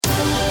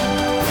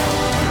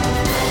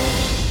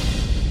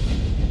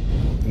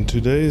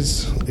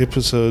today's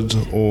episode,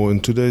 or in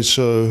today's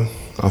show,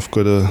 I've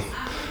got a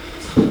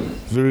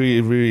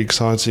very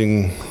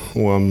exciting,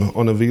 or I'm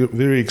on a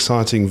very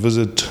exciting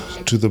visit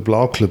to the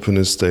Blauklippen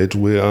estate,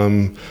 where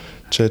I'm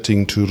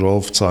chatting to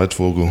Rolf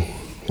Zeitvogel.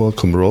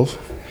 Welcome, Rolf.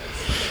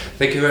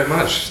 Thank you very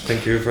much.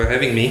 Thank you for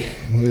having me.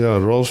 Yeah,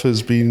 Rolf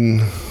has been.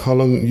 How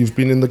long you've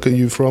been in the?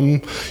 You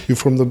from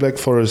the Black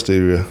Forest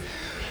area?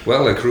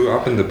 Well, I grew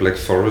up in the Black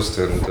Forest,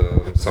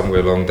 and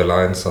somewhere along the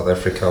line, South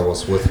Africa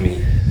was with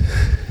me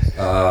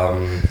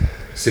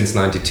since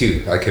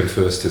 '92. I came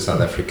first to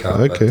South Africa,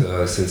 okay.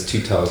 But since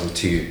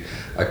 2002,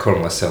 I call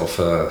myself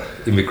an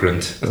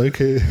immigrant.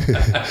 Okay.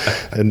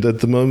 And at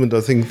the moment,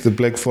 I think the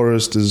Black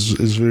Forest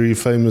is very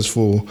famous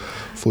for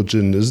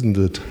gin, isn't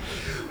it?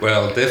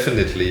 Well,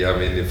 definitely. I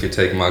mean, if you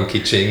take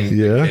Monkey Ching,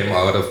 yeah. It came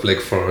out of Black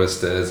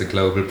Forest as a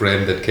global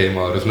brand that came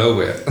out of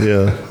nowhere.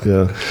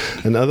 Yeah.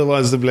 And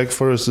otherwise, the Black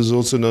Forest is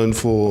also known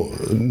for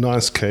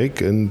nice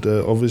cake, and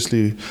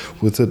obviously,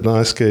 with that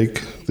nice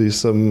cake, there's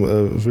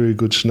some very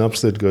good schnapps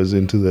that goes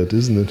into that,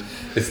 isn't it?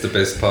 It's the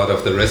best part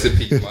of the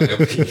recipe, in my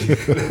opinion.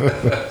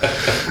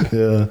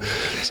 Yeah.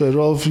 So,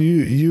 Rolf,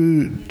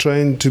 you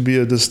trained to be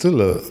a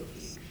distiller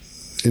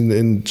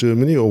in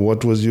Germany, or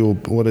what is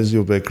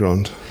your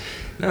background?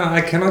 No,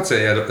 I cannot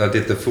say I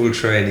did the full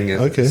training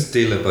as a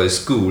distiller by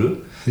school.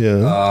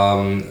 Yeah.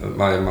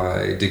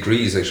 My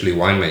degree is actually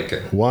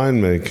winemaker.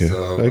 Winemaker.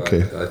 So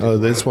okay.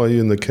 That's why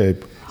you're in the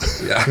Cape.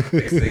 Yeah,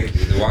 exactly.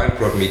 The wine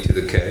brought me to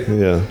the Cape.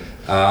 Yeah.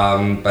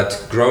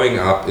 But growing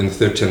up in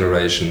third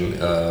generation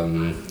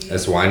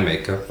as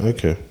winemaker,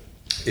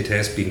 it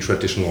has been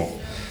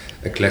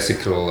a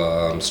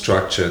classical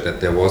structure that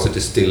there was a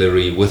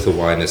distillery with a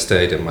wine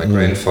estate, and my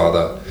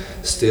grandfather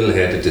still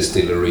had a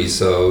distillery.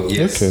 So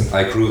yes,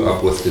 I grew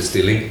up with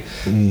distilling,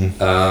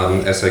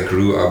 as I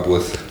grew up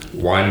with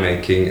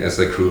winemaking, as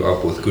I grew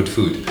up with good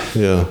food.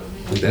 Yeah,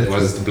 that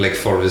was the Black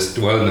Forest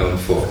well known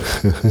for.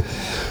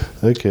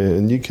 Okay,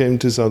 and you came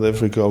to South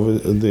Africa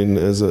then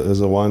as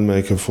a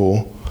winemaker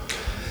for?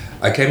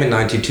 I came in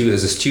 '92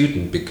 as a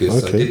student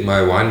because I did my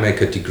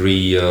winemaker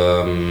degree.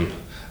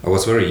 I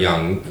was very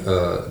young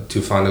to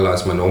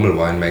finalize my normal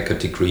winemaker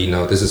degree.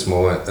 Now this is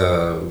more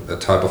a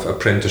type of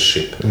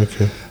apprenticeship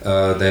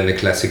than a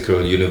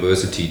classical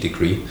university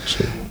degree.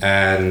 Sure.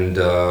 And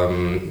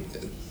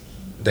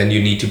then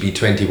you need to be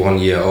 21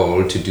 years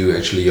old to do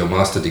actually your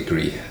master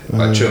degree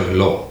by German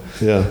law.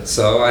 Yeah.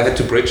 So I had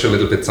to bridge a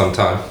little bit some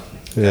time.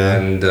 Yeah.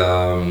 And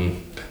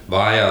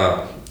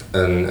via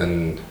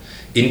an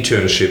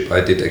internship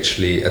I did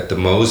actually at the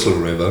Mosel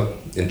River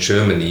in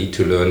Germany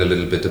to learn a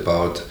little bit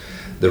about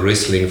the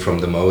Riesling from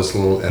the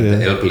Mosel and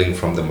the Elbling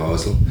from the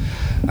Mosel.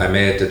 I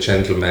met a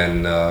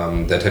gentleman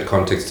that had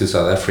contacts to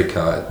South Africa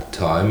at the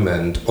time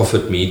and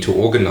offered me to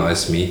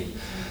organize me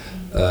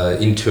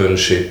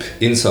internship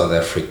in South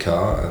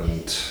Africa.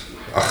 And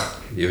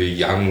you're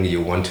young, you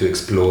want to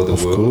explore the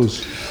world.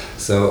 Course.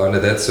 So under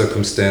that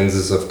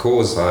circumstances, of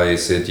course, I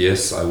said,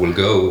 yes, I will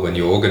go when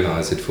you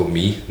organize it for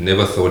me.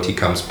 Never thought he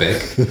comes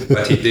back,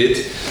 but he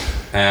did.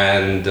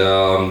 And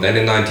then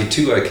in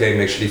 '92 I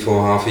came actually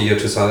for half a year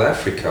to South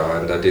Africa,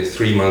 and I did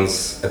 3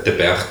 months at the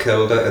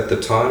Bergkelder at the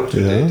time,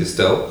 today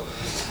Distel,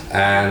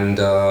 and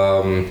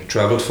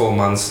traveled 4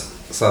 months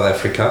South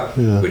Africa,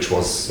 which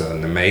was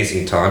an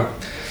amazing time,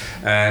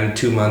 and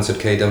 2 months at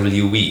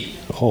KWV.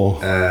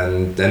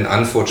 And then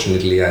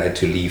unfortunately I had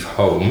to leave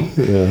home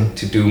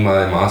to do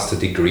my master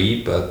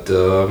degree, but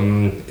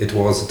it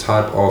was a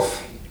type of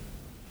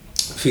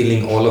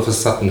feeling all of a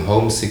sudden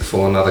homesick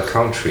for another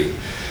country.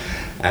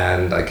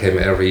 And I came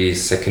every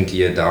second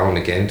year down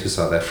again to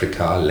South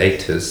Africa,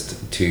 latest,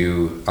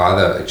 to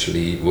either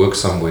actually work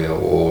somewhere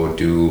or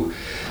do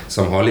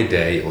some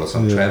holiday or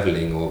some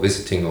traveling or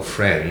visiting of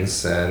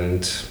friends.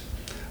 And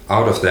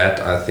out of that,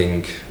 I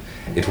think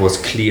it was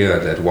clear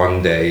that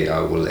one day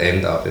I will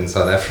end up in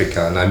South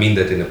Africa, and I mean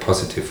that in a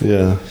positive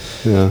way.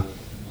 Yeah.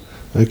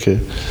 Okay.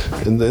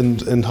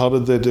 And how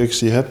did that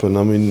actually happen?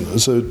 I mean,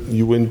 so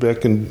you went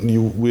back and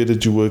where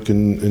did you work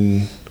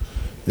in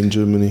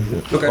Germany?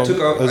 Look, I took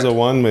out as a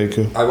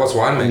winemaker. I was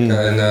winemaker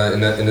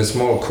in a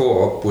small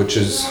co-op, which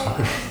is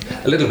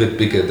a little bit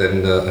bigger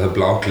than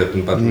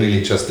Blauklippen, but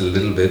really just a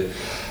little bit.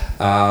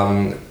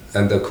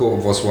 And the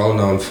co-op was well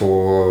known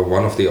for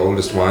one of the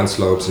oldest wine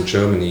slopes in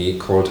Germany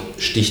called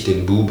Stich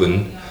den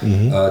Buben,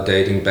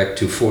 dating back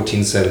to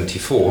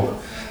 1474.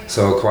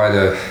 So quite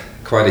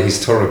a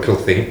historical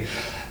thing.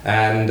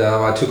 And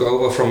I took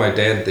over from my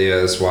dad there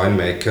as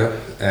winemaker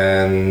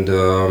and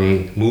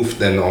moved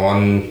then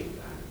on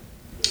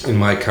in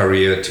my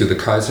career to the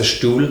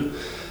Kaiserstuhl,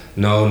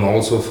 known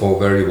also for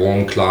very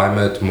warm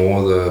climate,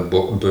 more the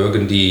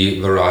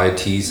Burgundy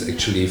varieties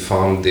actually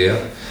found there.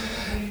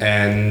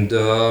 And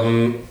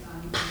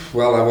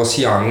I was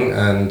young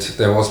and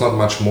there was not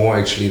much more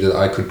actually that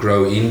I could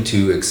grow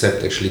into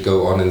except actually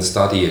go on and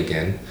study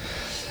again.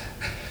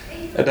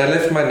 And I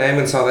left my name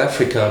in South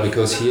Africa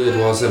because here it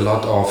was a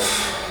lot of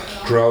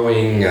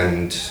growing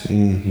and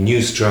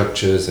new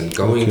structures and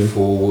going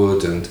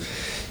forward, and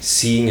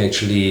seeing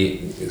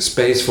actually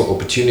space for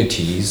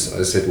opportunities,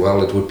 I said,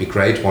 well, it would be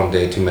great one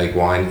day to make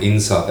wine in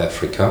South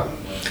Africa.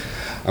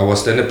 I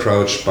was then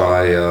approached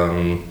by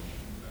an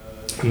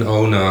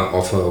owner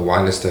of a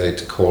wine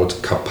estate called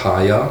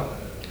Kapaya,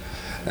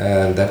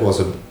 and that was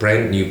a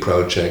brand new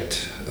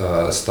project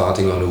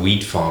starting on a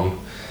wheat farm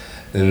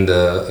in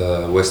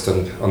the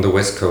on the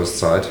west coast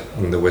side,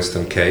 on the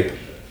Western Cape.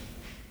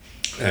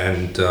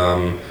 And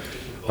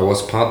I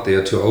was part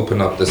there to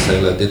open up the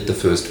cellar, did the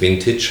first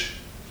vintage,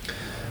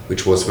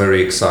 which was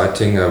very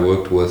exciting. I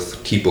worked with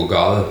Thibaut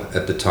Gall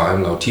at the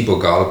time. Now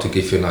Thibaut Gall, to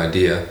give you an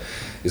idea,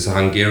 is a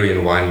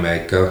Hungarian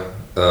winemaker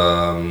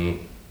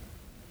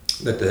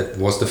that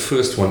was the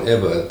first one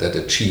ever that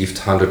achieved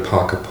 100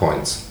 Parker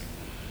points.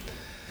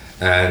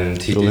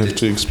 And You'll have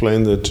to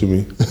explain that to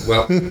me.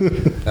 Well,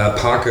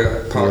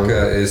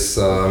 Parker is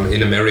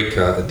in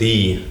America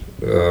the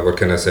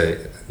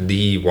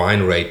the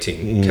wine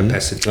rating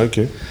capacity.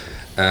 Okay.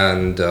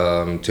 And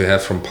to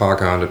have from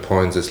Parker 100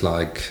 points is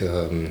like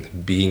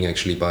being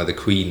actually by the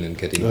Queen and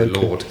getting the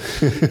Lord.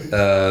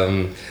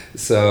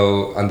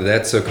 So under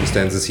that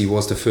circumstances, he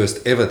was the first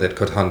ever that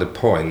got 100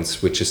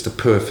 points, which is the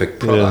perfect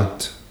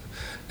product.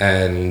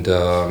 And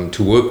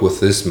to work with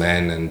this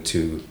man and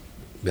to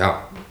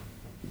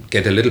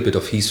get a little bit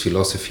of his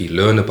philosophy,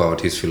 learn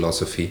about his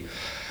philosophy,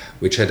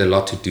 which had a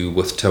lot to do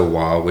with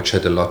terroir, which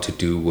had a lot to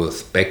do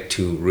with back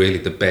to really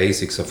the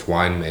basics of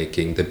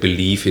winemaking, the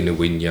belief in a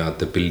vineyard,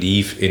 the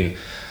belief in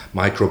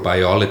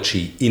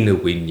microbiology in a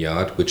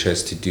vineyard, which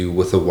has to do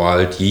with the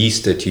wild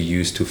yeast that you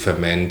use to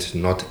ferment,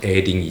 not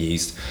adding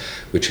yeast,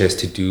 which has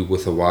to do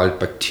with the wild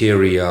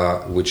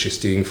bacteria, which is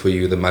doing for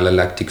you the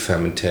malolactic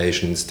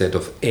fermentation instead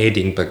of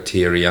adding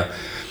bacteria.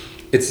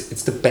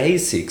 It's the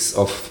basics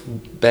of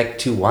back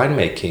to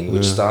winemaking,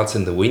 which starts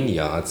in the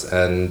vineyards,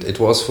 and it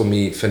was for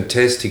me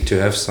fantastic to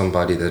have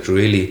somebody that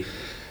really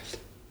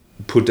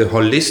put a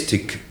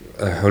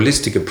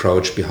holistic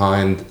approach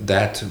behind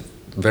that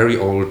very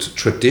old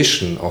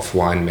tradition of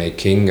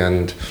winemaking,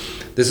 and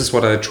this is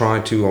what I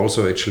try to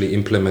also actually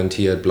implement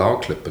here at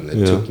Blauklippen.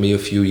 It took me a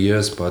few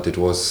years, but it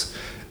was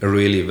a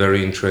really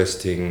very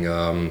interesting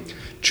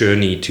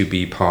journey to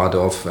be part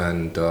of,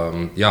 and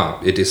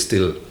it is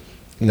still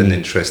an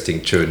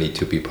interesting journey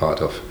to be part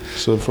of.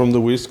 So from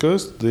the West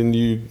Coast, then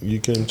you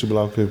came to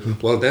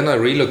Blauklippen? Well, then I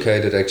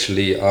relocated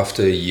actually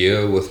after a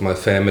year with my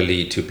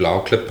family to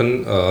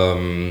Blauklippen,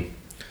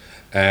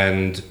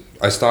 and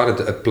I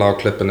started at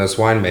Blauklippen as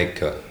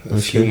winemaker.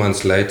 A few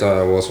months later,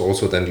 I was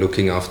also then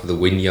looking after the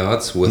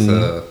vineyards with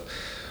a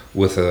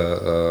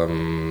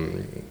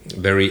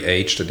very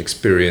aged and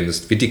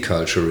experienced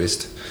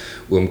viticulturist,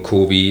 Wim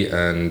Covey,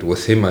 and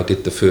with him I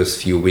did the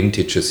first few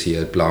vintages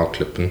here at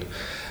Blauklippen.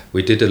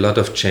 We did a lot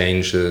of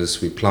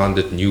changes, we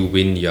planted new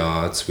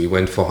vineyards, we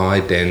went for high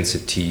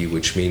density,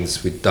 which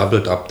means we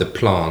doubled up the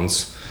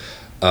plants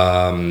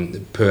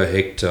per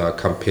hectare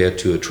compared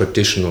to a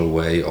traditional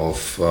way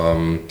of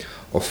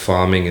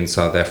farming in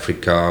South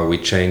Africa. We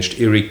changed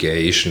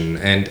irrigation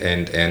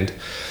and.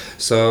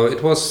 So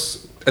it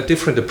was a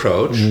different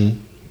approach,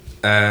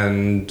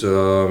 and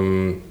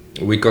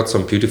we got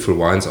some beautiful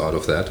wines out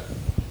of that.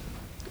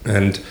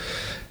 And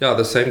at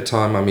the same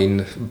time, I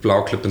mean,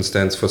 Blauklippen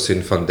stands for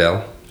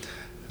Zinfandel.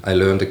 I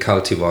learned a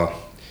cultivar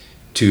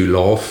to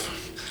love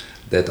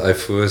that I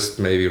first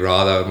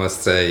I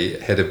must say,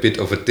 had a bit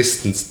of a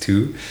distance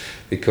to,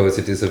 because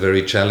it is a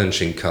very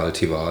challenging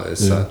cultivar as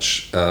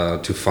such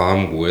to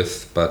farm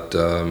with. But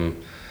I'm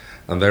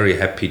very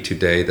happy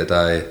today that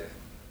I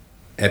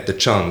had the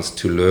chance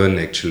to learn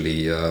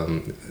actually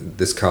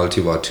this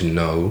cultivar to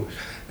know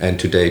and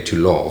today to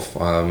love.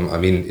 I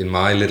mean, in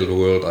my little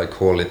world, I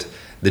call it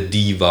the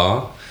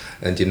diva.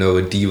 And you know,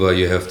 a diva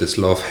you have this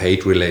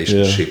love-hate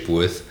relationship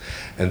with.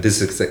 And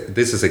this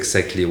is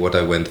exactly what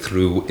I went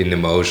through in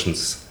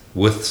emotions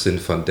with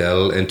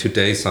Zinfandel. And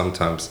today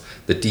sometimes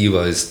the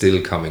diva is still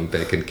coming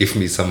back and give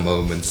me some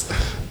moments.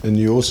 And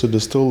you also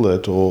distill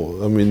that,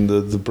 or I mean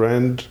the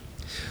brand?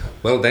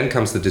 Well, then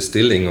comes the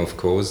distilling, of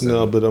course.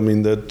 No, but I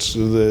mean that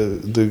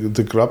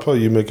the grappa,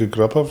 you make a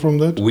grappa from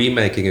that? We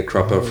making a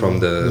grappa from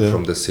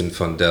the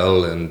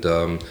Zinfandel, and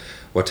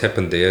what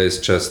happened there is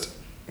just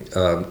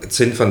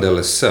Zinfandel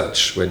as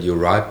such, when you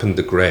ripen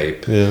the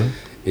grape,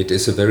 it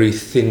is a very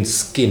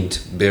thin-skinned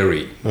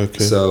berry.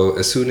 Okay. So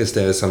as soon as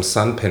there is some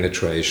sun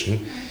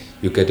penetration,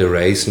 you get a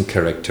raisin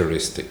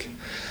characteristic.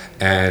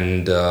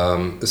 And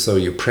so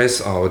you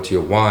press out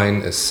your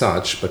wine as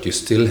such, but you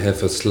still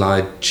have a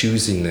slight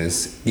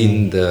juiciness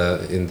in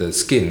the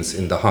skins,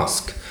 in the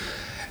husk.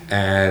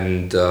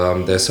 And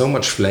there's so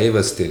much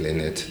flavor still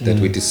in it that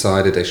we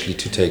decided actually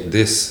to take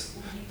this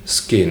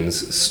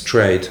skins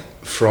straight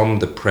from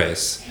the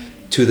press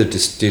to the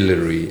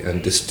distillery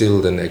and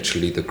distill then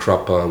actually the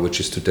grappa, which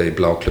is today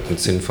Blauklippen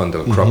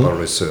Zinfandel Grappa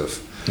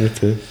Reserve.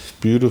 Okay,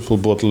 beautiful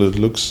bottle. It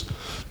looks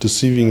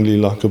deceivingly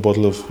like a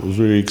bottle of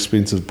very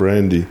expensive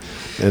brandy,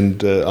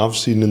 and I've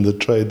seen in the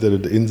trade that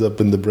it ends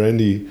up in the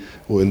brandy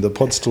or in the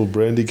pot still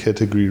brandy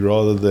category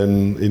rather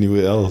than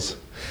anywhere else.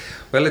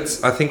 Well,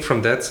 I think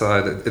from that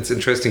side, it's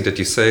interesting that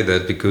you say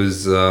that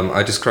because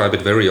I describe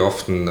it very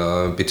often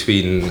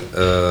between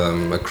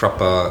a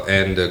Krappa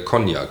and a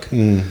cognac.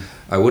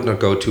 I would not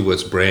go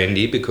towards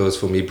brandy because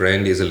for me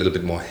brandy is a little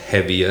bit more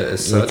heavier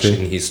as such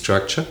in his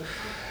structure.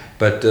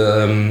 But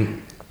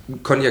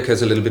cognac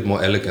has a little bit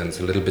more elegance,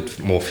 a little bit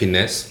more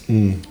finesse.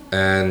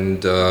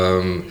 And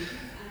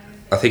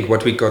I think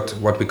what we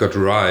got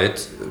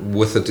right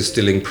with the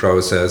distilling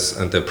process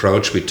and the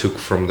approach we took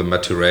from the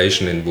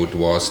maturation in wood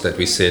was that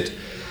we said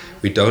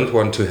we don't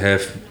want to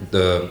have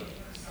the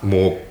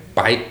more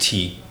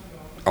bitey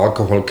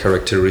alcohol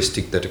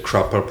characteristic that a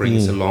Krappa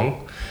brings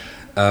along,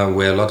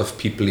 where a lot of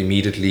people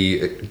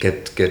immediately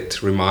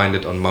get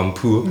reminded on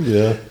Mampur.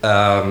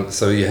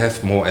 So you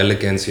have more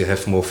elegance, you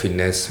have more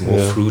finesse, more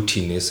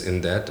fruitiness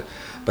in that,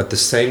 but at the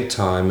same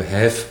time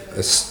have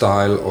a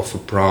style of a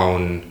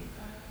brown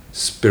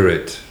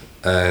spirit,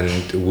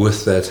 and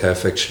with that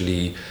have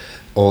actually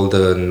all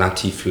the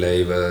nutty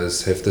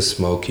flavors, have the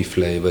smoky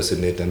flavors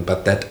in it,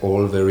 but that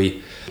all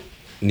very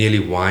nearly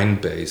wine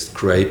based,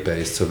 grape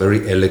based, so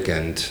very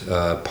elegant,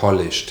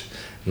 polished,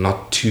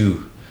 not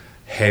too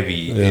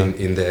heavy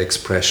in the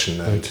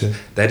expression, and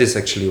that is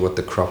actually what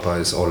the Krappa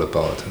is all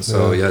about.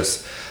 So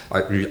yes,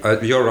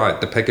 you're right,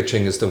 the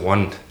packaging is the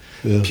one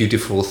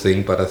beautiful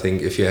thing, but I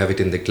think if you have it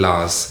in the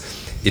glass,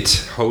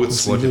 it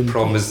holds what it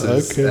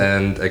promises,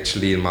 and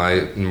actually, in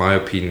my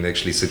opinion,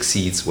 actually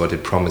succeeds what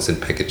it promises in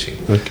packaging.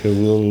 Okay,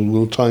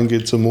 we'll try and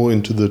get some more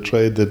into the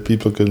trade that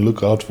people can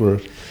look out for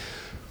it.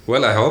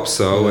 Well, I hope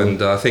so,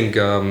 and I think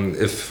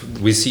if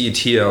we see it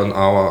here on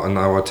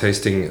our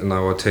tasting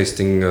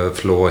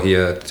floor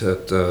here at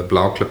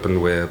Blauklippen,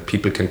 where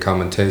people can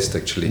come and taste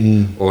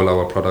actually all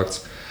our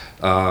products,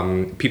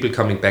 people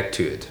coming back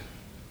to it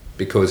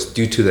because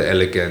due to the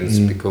elegance,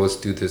 because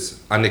due to this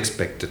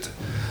unexpected.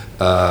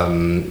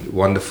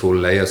 Wonderful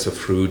layers of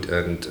fruit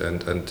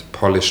and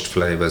polished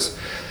flavors.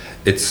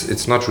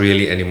 It's not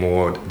really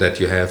anymore that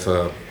you have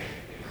a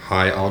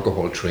high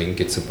alcohol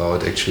drink. It's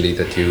about actually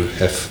that you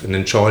have an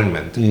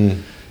enjoyment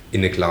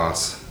in a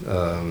glass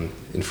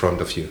in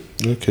front of you.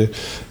 Okay,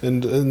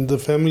 and the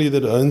family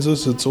that owns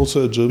this, it's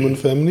also a German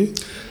family?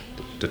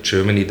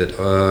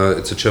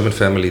 It's a German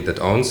family that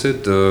owns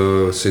it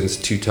since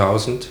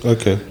 2000.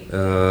 Okay.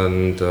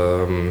 And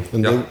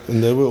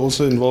they were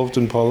also involved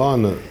in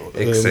Paulaner.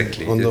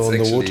 Exactly. On the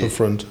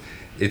waterfront.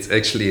 It's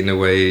actually, in a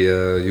way,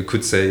 you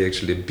could say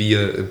actually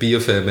a beer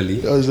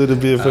family. Oh, is it a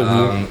beer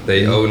family?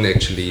 They own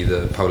actually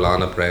the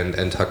Paulaner brand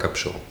and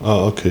Hackabschor.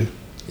 Oh, okay.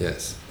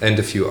 Yes, and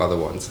a few other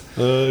ones.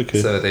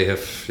 Okay. So they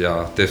have,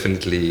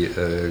 definitely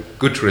a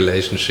good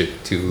relationship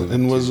to.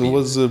 And was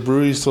the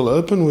brewery still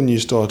open when you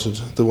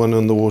started, the one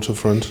on the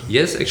waterfront?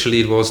 Yes,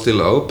 actually, it was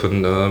still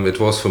open. It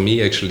was for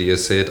me actually a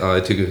sad eye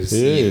to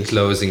see it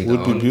closing down.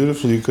 Would be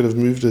beautiful. You could have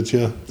moved it,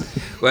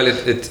 Well,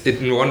 it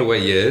in one way,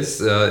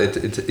 yes.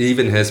 It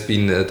even has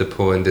been at the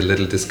point a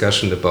little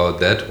discussion about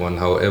that one.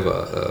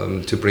 However,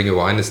 to bring a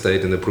wine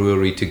estate and a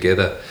brewery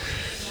together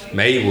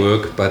may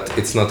work, but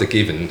it's not a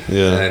given.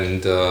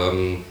 And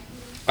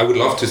I would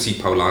love to see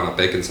Paulaner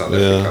back in South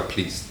Africa,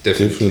 please,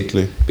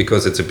 definitely,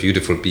 because it's a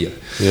beautiful beer.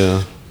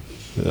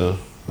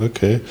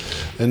 Okay.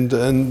 And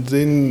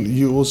then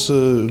you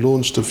also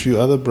launched a few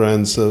other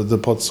brands, the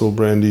Potzel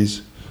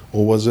brandies,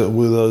 or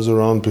were those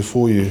around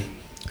before you?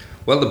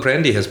 Well, the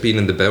brandy has been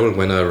in the barrel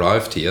when I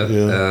arrived here.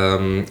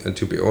 And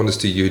to be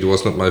honest to you, it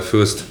was not my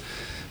first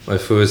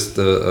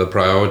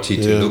priority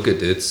to look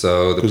at it.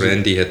 So the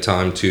brandy had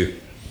time to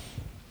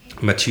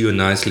mature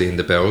nicely in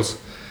the barrels,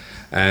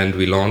 and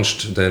we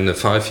launched then a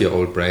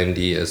 5-year-old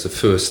brandy as a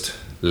first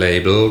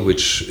label,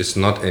 which is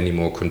not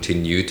anymore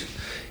continued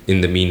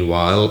in the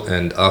meanwhile,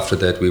 and after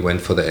that we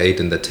went for the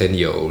 8 and the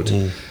 10-year-old,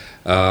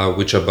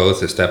 which are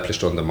both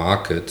established on the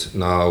market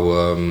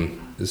now.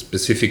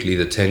 Specifically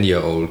the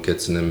 10-year-old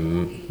gets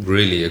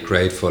really a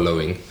great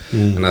following,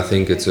 and I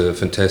think it's a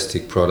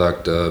fantastic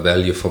product,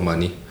 value for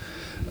money.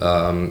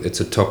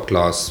 It's a top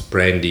class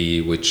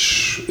brandy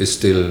which is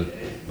still,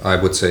 I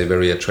would say,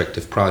 very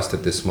attractive priced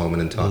at this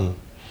moment in time.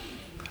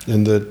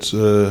 And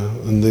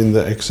then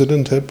the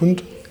accident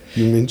happened?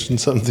 You mentioned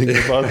something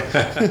about it.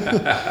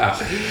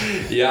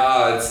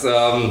 It's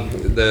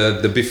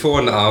the before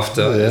and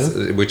after,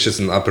 which is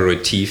an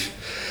aperitif.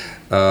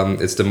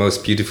 It's the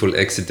most beautiful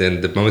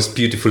accident, the most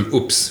beautiful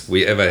oops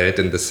we ever had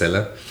in the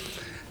cellar.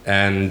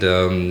 And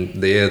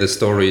the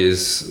story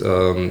is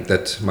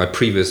that my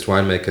previous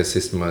winemaker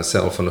assistant,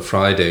 myself, on a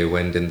Friday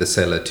went in the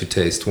cellar to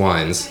taste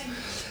wines.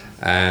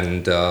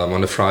 And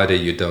on a Friday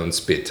you don't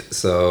spit,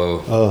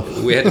 so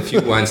we had a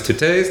few wines to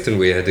taste, and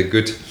we had a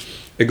good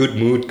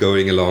mood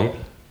going along.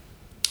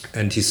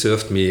 And he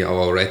served me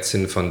our Red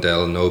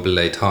Zinfandel Noble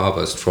Late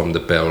Harvest from the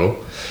barrel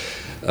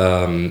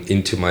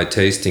into my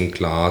tasting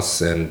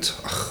glass, and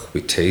we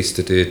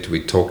tasted it.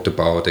 We talked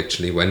about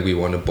actually when we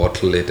want to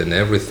bottle it and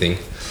everything.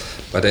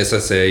 But as I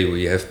say,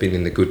 we have been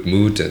in a good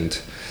mood, and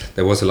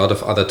there was a lot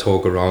of other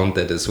talk around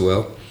that as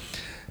well.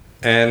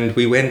 And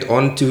we went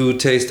on to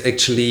taste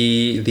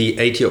actually the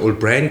 8-year-old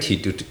brandy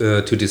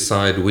to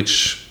decide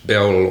which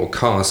barrel or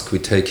cask we're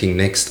taking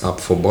next up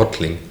for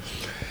bottling.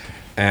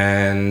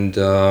 And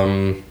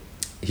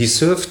he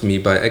served me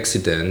by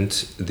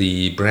accident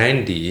the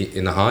brandy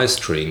in a high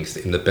strength,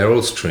 in the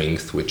barrel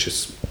strength, which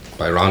is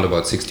by around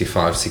about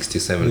 65,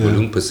 67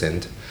 volume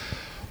percent,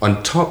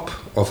 on top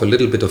of a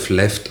little bit of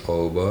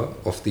leftover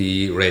of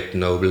the red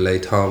Noble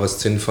Late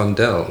Harvest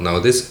Zinfandel. Now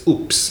this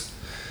oops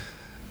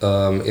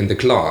in the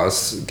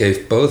glass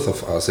gave both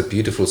of us a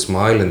beautiful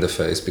smile in the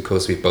face,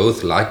 because we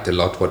both liked a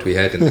lot what we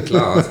had in the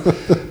glass,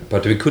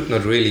 but we could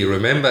not really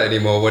remember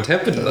anymore what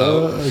happened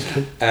now.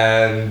 Okay.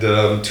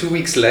 And 2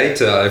 weeks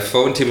later I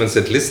phoned him and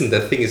said, listen,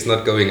 that thing is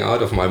not going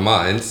out of my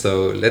mind,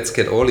 so let's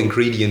get all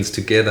ingredients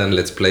together and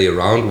let's play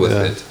around with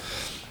it.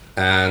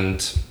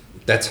 And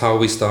that's how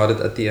we started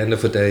at the end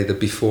of the day, the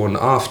before and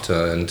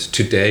after. And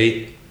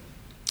today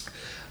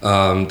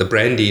the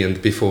brandy and the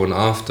before and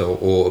after,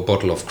 or a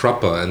bottle of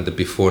Crupper and the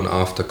before and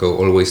after, go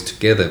always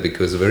together,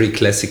 because very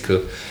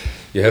classical.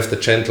 You have the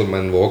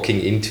gentleman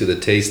walking into the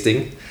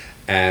tasting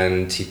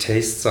and he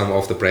tastes some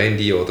of the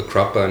brandy or the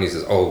Crupper and he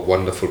says, oh,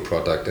 wonderful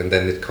product. And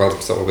then it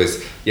comes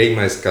always,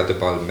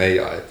 Jägermeister, may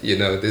I,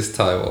 this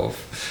type of.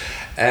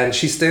 And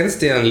she stands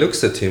there and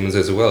looks at him and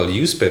says, well,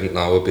 you spend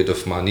now a bit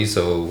of money,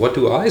 so what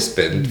do I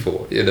spend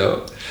for,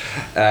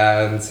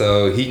 And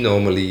so he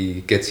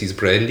normally gets his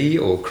brandy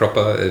or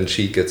Crupper and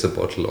she gets a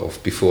bottle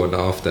of before and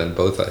after, and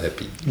both are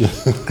happy.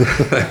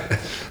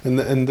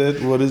 And that,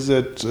 what is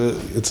that?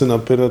 It's an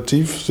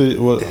aperitif?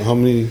 So how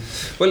many?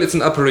 Well, it's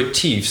an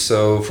aperitif,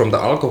 so from the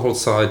alcohol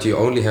side you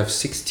only have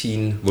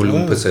 16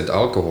 volume percent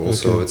alcohol, okay.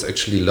 So it's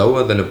actually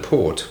lower than a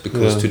port,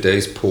 because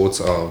today's ports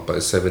are by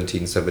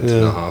 17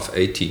 and a half,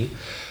 18.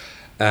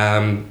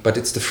 But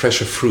it's the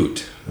fresher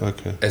fruit.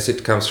 Okay. As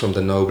it comes from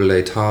the Noble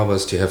Late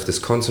Harvest, you have this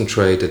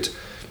concentrated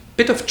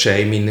bit of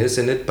jaminess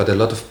in it, but a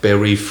lot of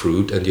berry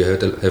fruit, and you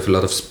have a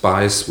lot of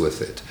spice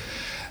with it.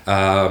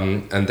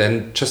 And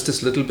then just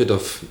this little bit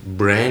of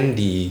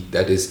brandy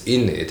that is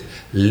in it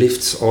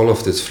lifts all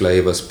of these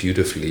flavors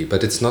beautifully.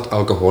 But it's not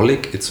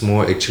alcoholic, it's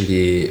more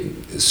actually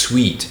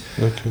sweet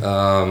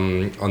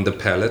on the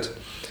palate.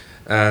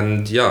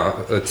 And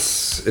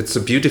it's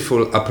a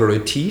beautiful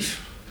aperitif.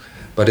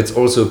 But it's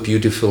also a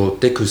beautiful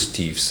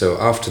degustif, so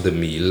after the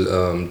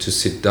meal, to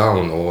sit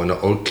down, or in an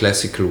old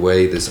classical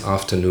way this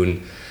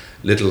afternoon,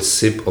 little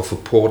sip of a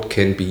port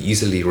can be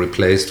easily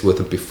replaced with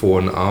a before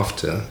and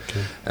after.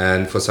 Okay.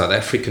 And for South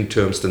African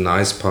terms, the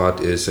nice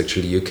part is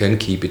actually you can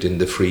keep it in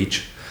the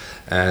fridge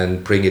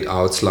and bring it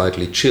out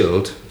slightly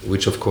chilled,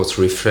 which of course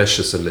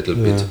refreshes a little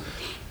bit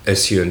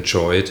as you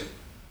enjoy it.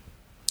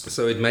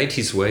 So it made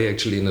its way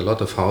actually in a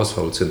lot of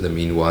households in the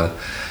meanwhile,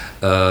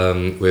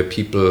 where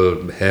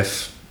people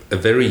have a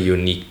very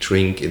unique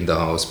drink in the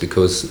house,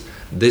 because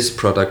this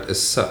product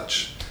as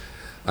such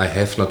I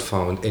have not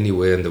found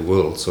anywhere in the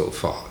world so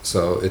far.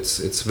 So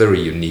it's very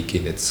unique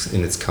in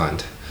its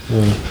kind.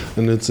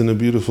 And it's in a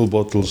beautiful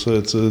bottle, so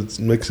it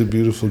makes a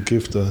beautiful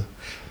gift.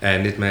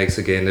 And it makes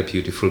again a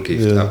beautiful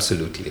gift,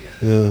 absolutely.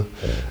 Yeah.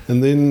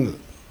 And then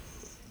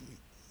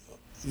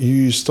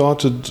you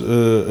started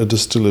a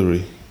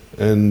distillery,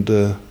 and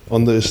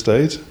on the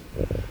estate.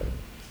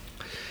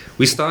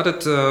 We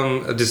started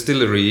a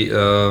distillery,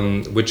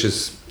 which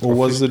is... Or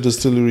was the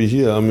distillery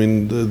here? I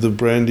mean, the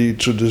brandy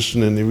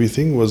tradition and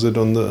everything, was it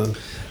on the...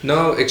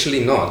 No,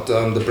 actually not.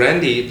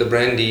 The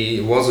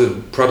brandy was a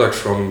product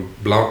from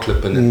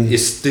Blauklippen and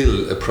is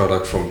still a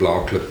product from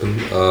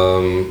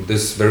Blauklippen.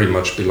 This very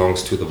much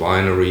belongs to the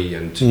winery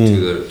and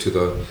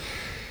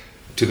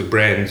to the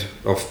brand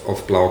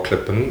of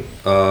Blauklippen.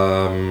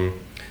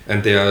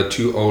 And there are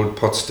 2 old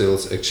pot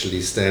stills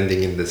actually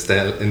standing in the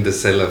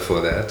cellar for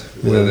that,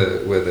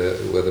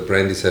 where the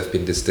brandies have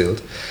been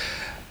distilled.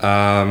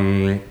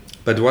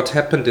 But what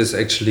happened is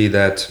actually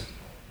that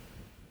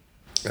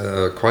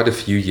quite a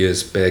few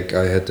years back,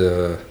 I had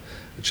a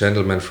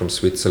gentleman from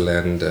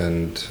Switzerland,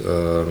 and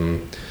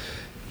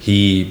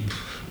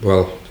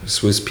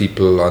Swiss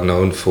people are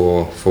known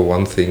for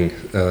one thing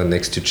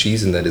next to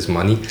cheese, and that is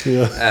money.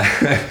 Yeah.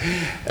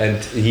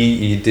 And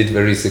he did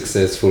very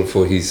successful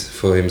for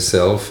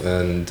himself,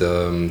 and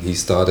he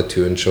started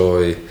to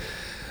enjoy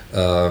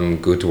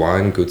good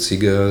wine, good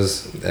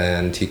cigars,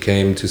 and he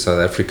came to South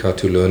Africa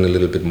to learn a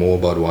little bit more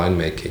about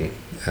winemaking.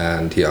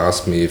 And he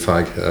asked me if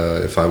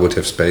I would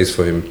have space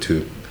for him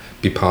to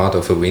be part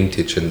of a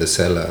vintage in the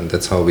cellar, and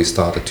that's how we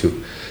started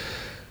to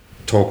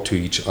talk to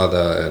each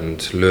other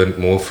and learned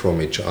more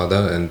from each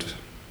other. And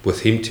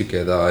with him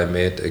together I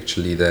met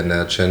actually then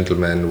a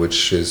gentleman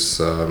which is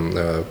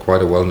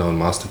quite a well-known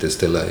master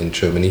distiller in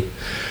Germany,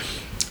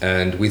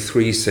 and we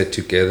 3 sat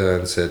together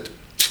and said,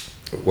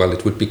 well,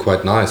 it would be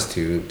quite nice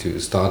to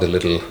start a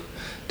little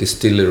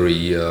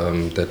distillery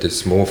that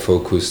is more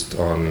focused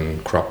on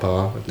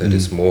Crupper, that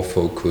is more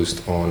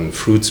focused on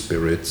fruit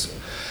spirits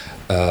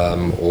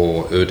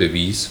or eau de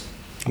vie.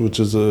 Which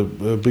is a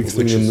big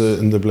thing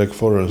in the Black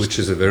Forest. Which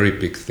is a very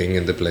big thing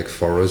in the Black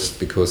Forest,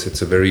 because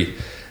it's a very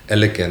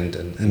elegant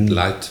and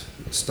light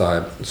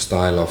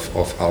style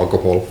of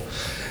alcohol.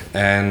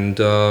 And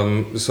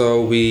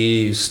so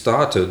we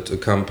started a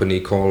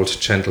company called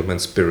Gentleman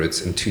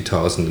Spirits in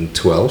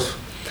 2012.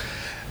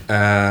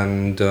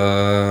 And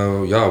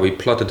we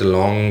plodded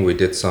along. We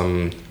did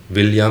some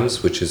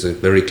Williams, which is a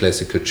very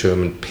classical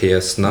German pear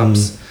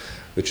schnapps,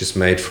 which is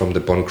made from the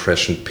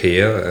Bonn-Crescent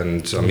pear.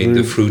 And I mean,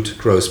 the fruit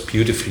grows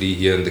beautifully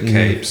here in the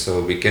Cape,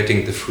 so we're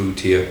getting the fruit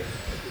here,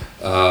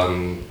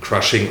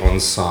 crushing on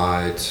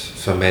site,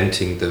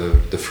 fermenting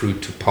the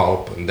fruit to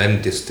pulp, and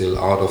then distill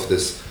out of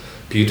this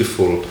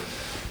beautiful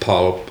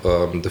pulp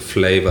the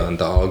flavor and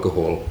the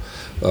alcohol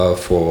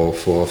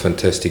for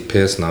fantastic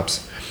pear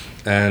schnapps.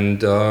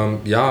 And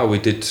we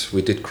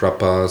did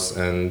grappas,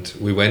 and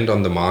we went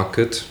on the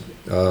market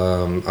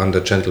under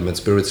Gentleman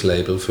Spirits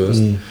label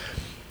first.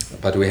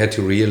 But we had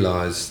to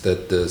realize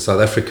that the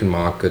South African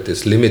market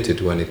is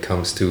limited when it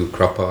comes to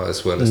grappa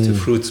as well as to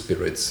fruit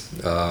spirits.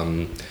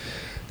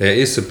 There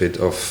is a bit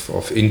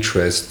of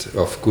interest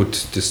of good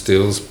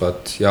distills,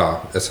 but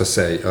as I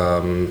say,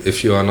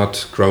 if you are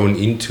not grown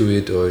into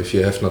it, or if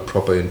you have not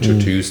properly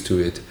introduced to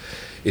it,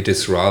 it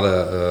is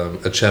rather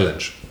a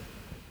challenge.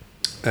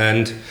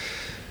 And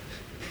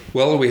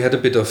well, we had a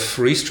bit of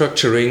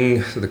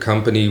restructuring. The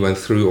company went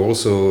through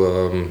also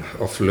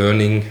of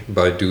learning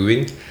by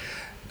doing,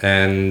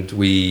 and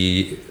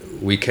we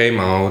came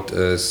out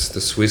as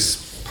the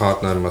Swiss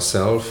partner and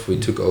myself. We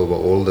took over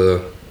all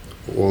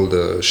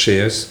the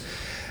shares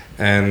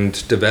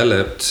and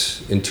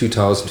developed in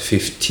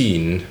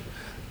 2015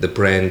 the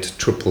brand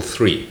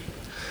 333.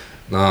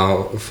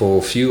 Now, for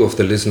a few of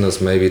the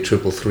listeners, maybe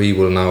 333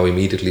 will now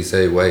immediately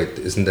say, "Wait,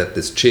 isn't that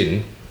this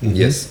gin?"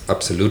 Yes,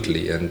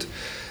 absolutely. And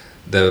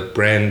the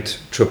brand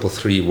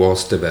 333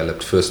 was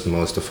developed first and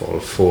most of all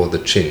for the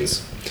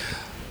gins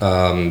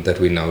that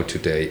we know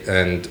today.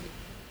 And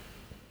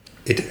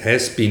it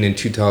has been in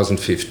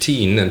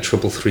 2015, and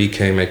 333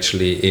 came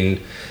actually in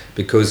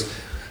because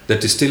the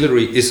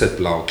distillery is at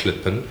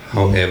Blauklippen.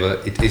 However,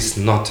 it is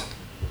not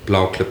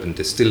Blauklippen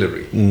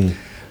Distillery.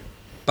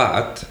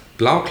 But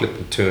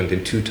Blauklippen turned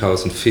in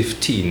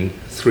 2015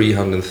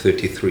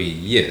 333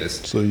 years.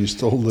 So you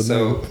stole the name.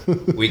 So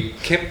we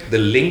kept the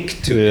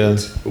link to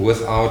it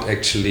without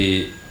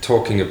actually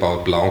talking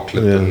about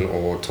Blauklippen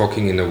or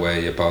talking in a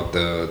way about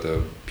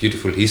the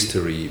beautiful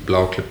history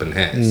Blauklippen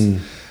has.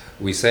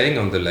 We're saying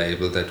on the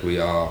label that we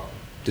are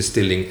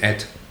distilling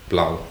at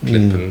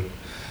Blauklippen,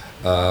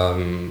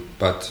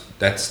 but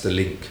that's the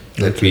link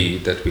that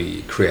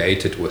we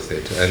created with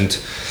it. And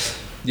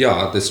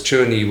this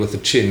journey with the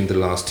gin the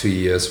last 2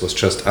 years was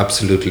just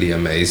absolutely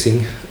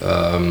amazing.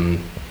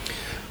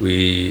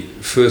 We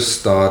first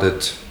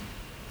started.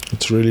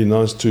 It's really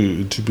nice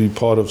to be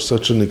part of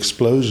such an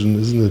explosion,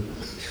 isn't it?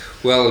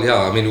 Well,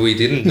 I mean, we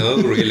didn't know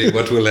really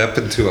what will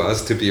happen to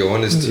us, to be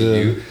honest to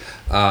you,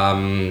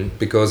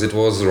 because it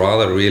was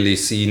rather really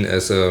seen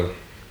as a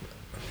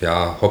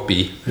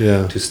hobby,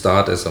 to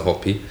start as a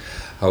hobby.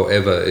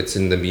 However, it's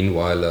in the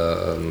meanwhile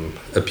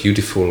a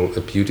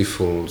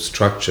beautiful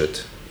structured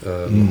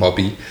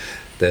hobby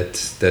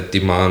that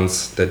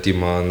demands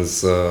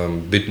a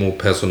bit more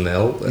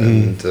personnel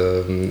and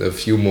a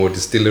few more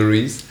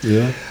distilleries.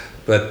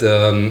 But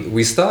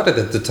we started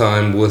at the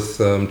time with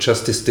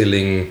just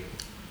distilling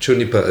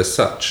juniper as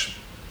such,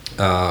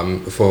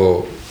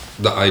 for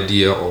the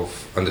idea of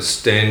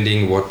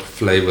understanding what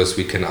flavors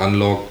we can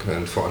unlock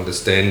and for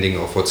understanding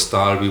of what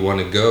style we want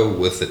to go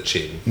with the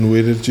gin. And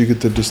where did you get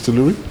the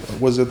distillery?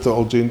 Was it the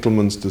Old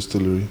Gentleman's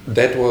Distillery?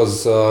 That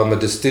was a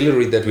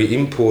distillery that we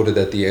imported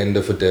at the end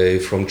of the day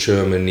from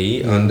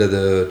Germany under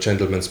the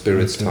Gentleman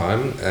Spirits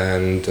time,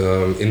 and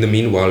in the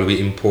meanwhile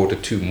we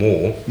imported 2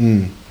 more.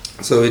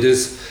 So it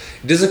is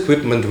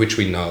equipment which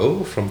we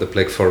know from the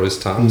Black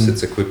Forest times.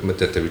 It's equipment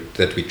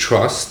that we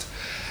trust,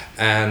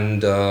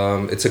 and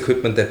it's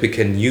equipment that we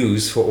can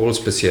use for all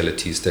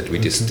specialities that we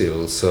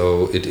distill.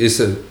 So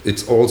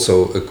it's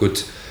also a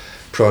good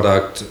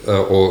product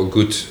or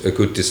a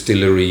good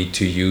distillery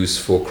to use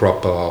for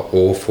grappa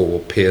or for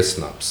pear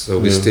schnapps. So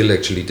we still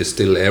actually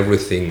distill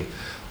everything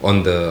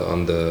on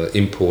the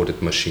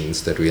imported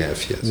machines that we have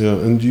here.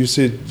 And you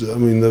said, I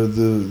mean,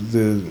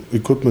 the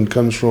equipment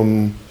comes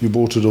from, you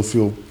bought it off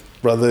your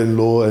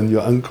brother-in-law and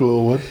your uncle,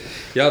 or what?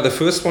 The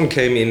first one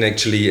came in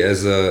actually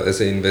as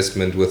an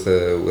investment with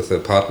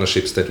the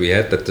partnerships that we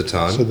had at the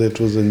time. So that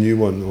was a new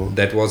one, or?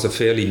 That was a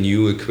fairly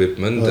new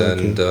equipment,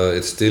 and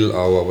it's still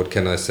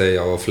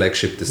our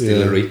flagship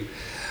distillery.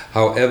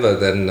 However,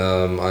 then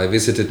I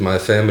visited my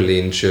family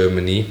in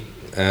Germany,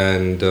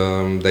 and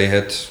they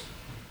had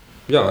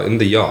in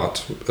the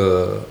yard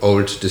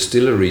old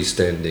distillery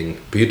standing,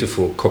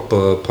 beautiful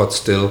copper pot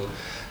still.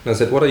 And I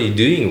said, "What are you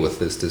doing with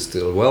this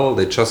distill?" "Well,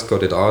 they just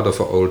got it out of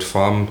an old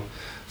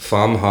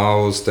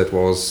farmhouse that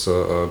was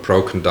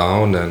broken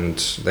down, and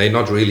they're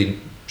not really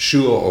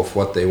sure of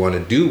what they want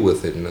to do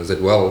with it." And I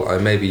said, "Well, I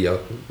maybe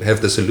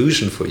have the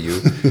solution for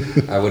you.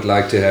 I would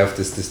like to have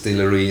this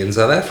distillery in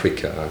South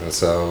Africa."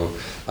 So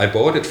I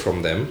bought it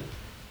from them,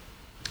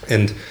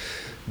 and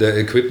the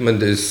equipment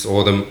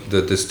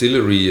the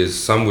distillery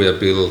is somewhere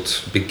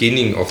built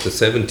beginning of the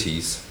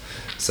 70s.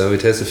 So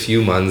it has a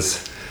few months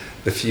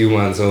a few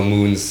months or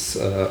moons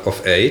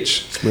of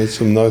age. Made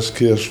some nice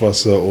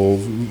Kirschwasser or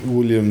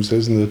Williams,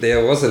 isn't it?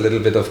 There was a little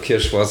bit of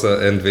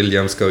Kirschwasser and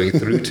Williams going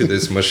through to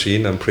this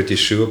machine, I'm pretty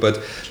sure. But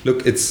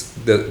look, it's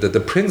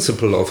the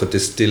principle of a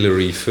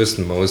distillery, first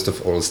and most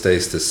of all,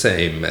 stays the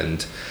same.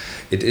 And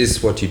it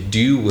is what you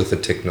do with the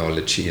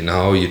technology and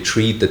how you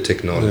treat the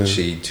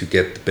technology to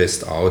get the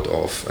best out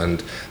of.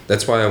 And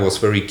that's why I was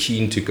very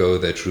keen to go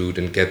that route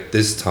and get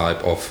this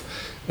type of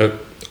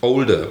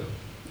older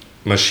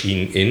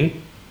machine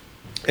in.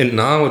 And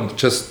now,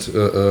 just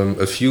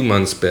a few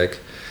months back,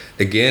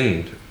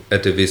 again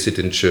at a visit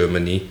in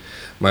Germany,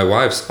 my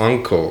wife's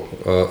uncle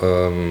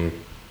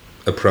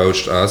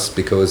approached us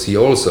because he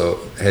also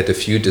had a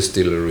few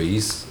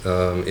distilleries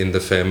in the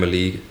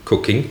family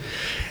cooking,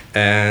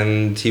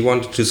 and he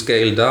wanted to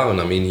scale down.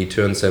 I mean, he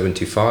turned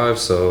 75,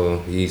 so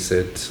he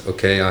said,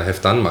 okay, I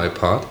have done my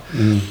part.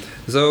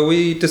 So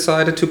we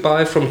decided to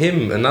buy from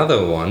him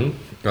another one,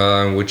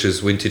 which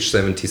is vintage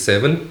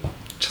 77.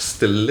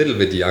 Just a little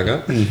bit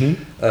younger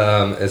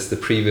as the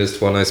previous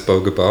one I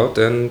spoke about.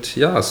 And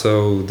yeah,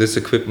 so this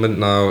equipment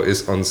now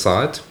is on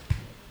site.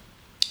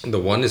 The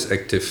one is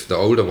active, the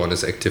older one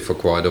is active for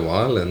quite a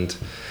while, and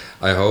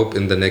I hope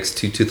in the next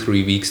 2 to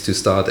 3 weeks to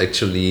start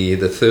actually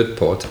the third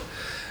pot.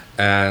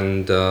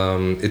 And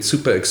it's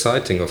super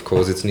exciting, of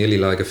course. It's nearly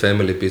like a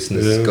family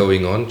business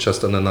going on,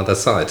 just on another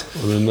side.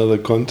 On another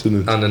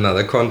continent. On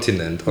another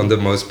continent, on the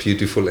most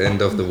beautiful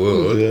end of the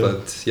world. Yeah.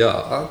 But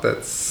yeah,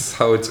 that's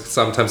how it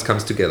sometimes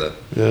comes together.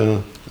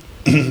 Yeah.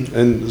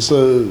 And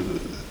so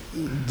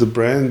the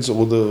brands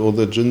or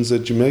the gins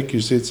that you make,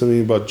 you said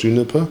something about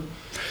juniper?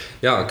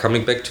 Yeah,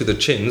 coming back to the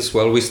gins,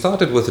 well, we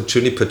started with a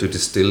juniper to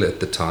distill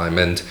at the time,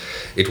 and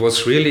it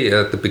was really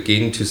at the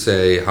beginning to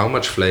say how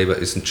much flavor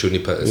is in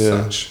juniper as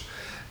such.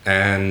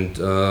 And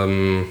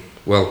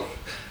well,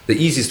 the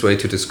easiest way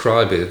to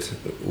describe it,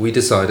 we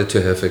decided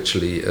to have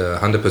actually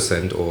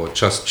 100% or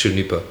just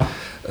juniper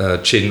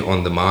gin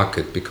on the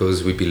market,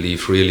 because we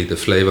believe really the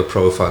flavor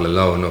profile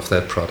alone of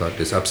that product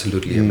is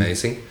absolutely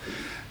amazing.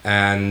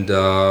 And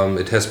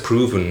it has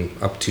proven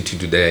up to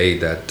today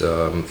that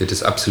it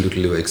is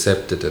absolutely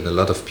accepted, and a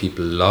lot of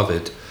people love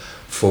it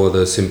for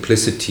the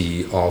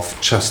simplicity of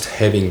just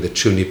having the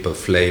juniper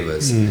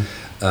flavors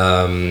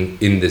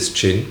in this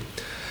gin.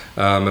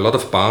 A lot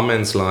of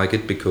barmans like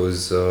it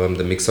because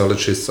the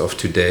mixologists of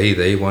today,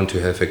 they want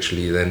to have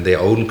actually then their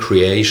own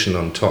creation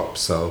on top.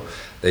 So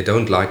they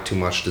don't like too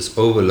much this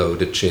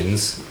overloaded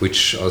gins,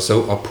 which are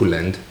so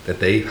opulent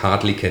that they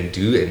hardly can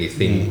do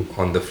anything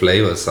on the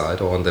flavor side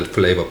or on the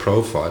flavor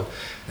profile.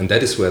 And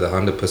that is where the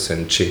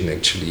 100% gin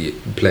actually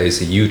plays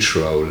a huge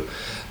role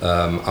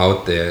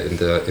out there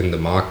in the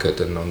market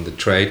and on the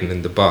trade and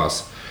in the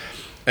bars.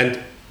 And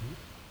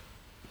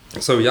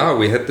so yeah,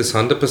 we had this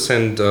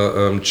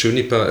 100%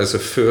 juniper as a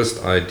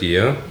first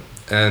idea,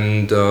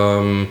 and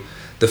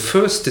the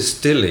first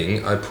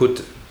distilling I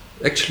put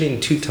actually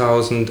in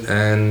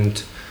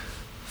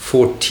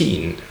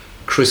 2014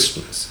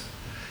 Christmas.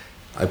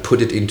 I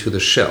put it into the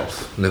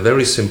shelf in a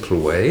very simple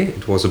way.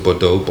 It was a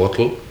Bordeaux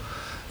bottle,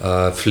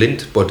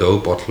 flint Bordeaux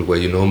bottle, where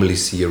you normally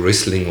see a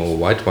Riesling or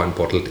white wine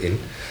bottled in.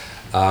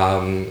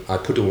 I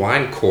put a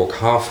wine cork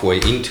halfway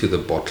into the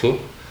bottle,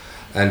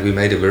 and we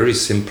made a very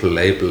simple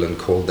label and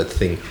called that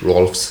thing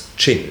Rolf's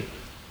Gin.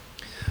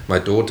 My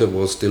daughter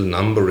was still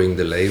numbering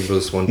the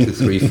labels 1, 2,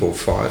 3, 4,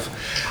 5,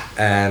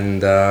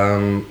 and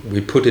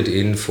we put it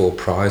in for a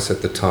price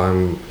at the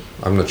time,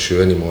 I'm not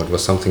sure anymore, it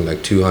was something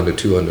like 200,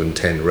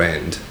 210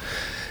 Rand.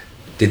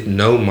 Did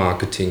no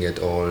marketing at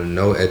all,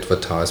 no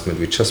advertisement,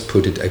 we just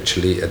put it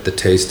actually at the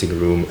tasting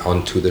room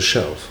onto the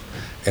shelf.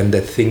 And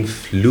that thing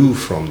flew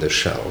from the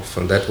shelf,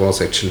 and that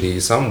was actually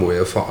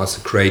somewhere for us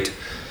a great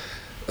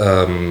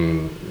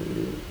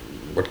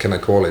what can I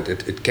call it?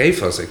 It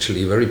gave us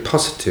actually a very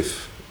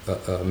positive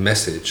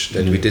message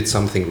that we did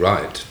something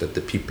right, that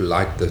the people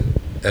liked the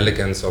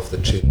elegance of the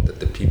gin, that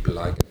the people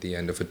like at the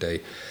end of the day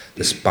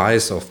the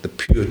spice of the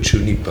pure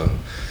juniper.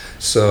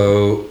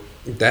 So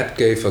that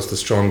gave us the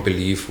strong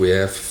belief we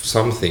have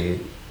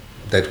something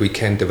that we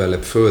can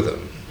develop further.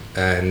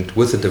 And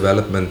with the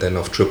development then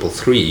of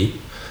 333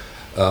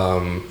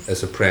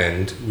 as a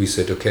brand, we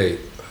said, okay,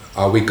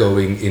 are we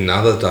going in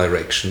other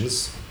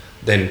directions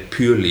than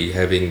purely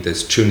having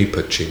this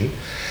juniper gin?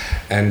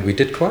 And we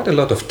did quite a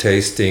lot of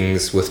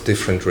tastings with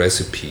different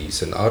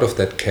recipes, and out of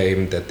that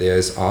came that there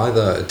is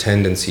either a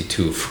tendency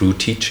to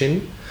fruity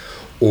gin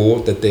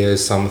or that there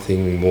is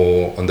something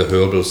more on the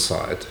herbal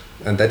side.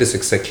 And that is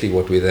exactly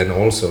what we then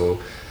also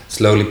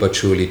slowly but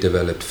surely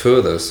developed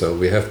further. So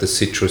we have the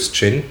citrus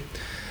gin,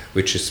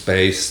 which is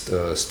based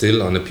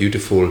still on a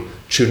beautiful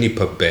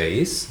juniper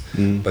base,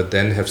 but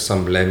then have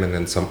some lemon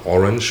and some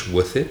orange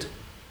with it,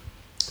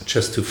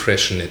 just to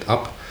freshen it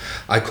up.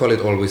 I call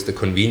it always the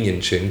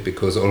convenient gin,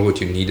 because all what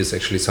you need is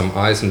actually some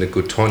ice and a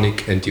good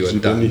tonic, and you are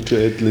done. You don't need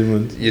to add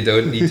lemon. You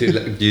don't need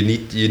to.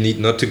 You need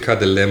not to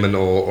cut a lemon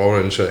or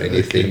orange or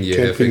anything. Okay. You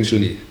have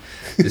actually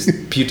this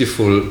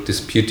beautiful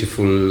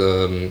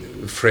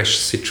fresh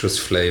citrus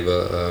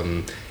flavor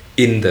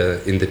in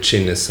the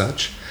gin as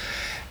such.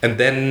 And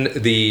then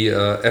the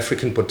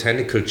African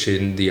Botanical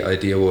Gin, the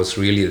idea was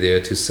really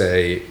there to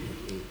say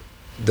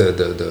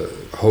the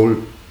whole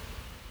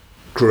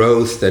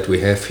growth that we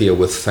have here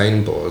with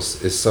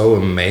fynbos is so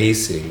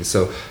amazing.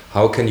 So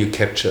how can you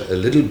capture a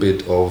little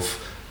bit of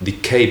the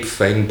Cape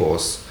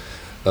fynbos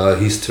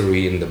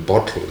history in the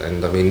bottle?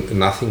 And I mean,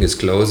 nothing is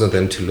closer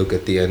than to look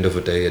at the end of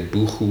the day at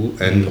Buchu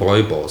and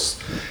Rooibos.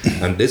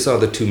 And these are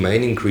the two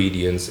main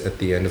ingredients at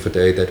the end of the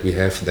day that we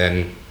have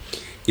then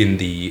in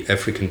the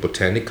African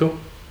Botanical.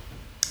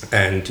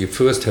 And you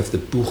first have the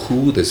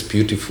Buchu, this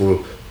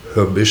beautiful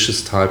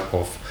herbaceous type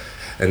of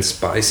and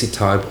spicy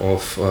type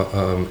of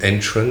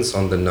entrance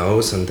on the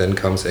nose, and then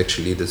comes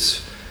actually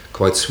this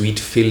quite sweet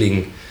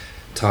filling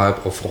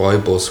type of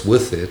Rooibos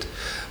with it.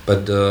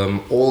 But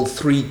all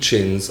three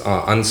gins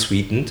are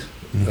unsweetened,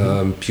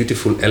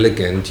 beautiful,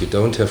 elegant. You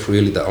don't have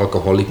really the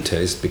alcoholic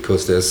taste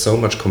because there's so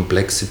much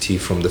complexity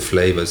from the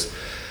flavors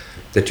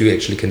that you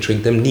actually can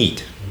drink them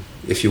neat.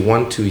 If you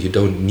want to, you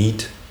don't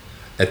need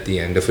at the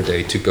end of the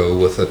day to go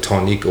with a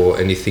tonic or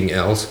anything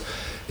else.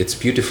 It's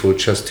beautiful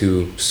just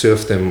to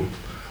serve them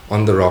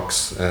on the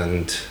rocks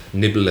and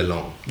nibble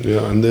along.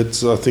 Yeah, and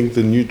that's, I think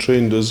the new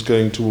trend is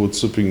going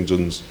towards sipping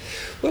gins.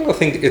 Well, I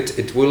think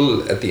it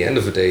will, at the end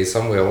of the day,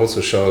 somewhere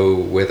also show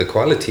where the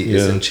quality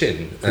is in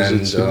gin.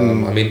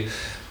 And I mean,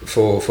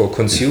 for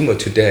consumer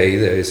today,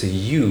 there is a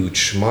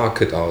huge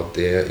market out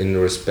there in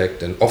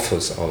respect and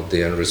offers out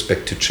there in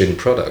respect to gin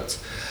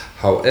products.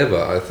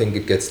 However, I think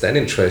it gets then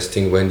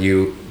interesting when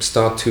you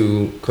start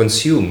to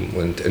consume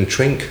and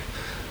drink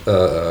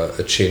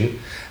a gin,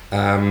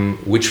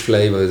 which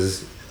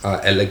flavors are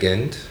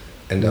elegant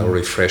and are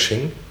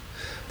refreshing,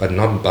 but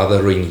not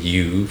bothering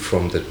you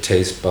from the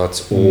taste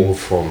buds or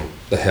from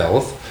the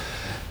health.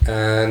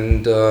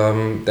 And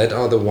that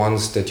are the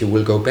ones that you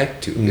will go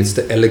back to. It's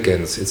the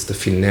elegance, it's the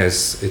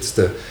finesse, it's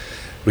the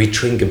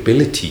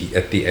redrinkability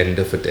at the end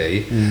of the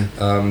day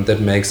that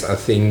makes, I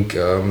think,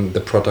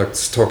 the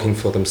products talking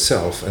for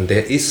themselves. And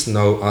there is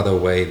no other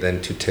way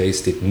than to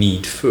taste it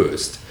neat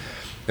first.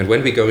 And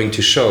when we're going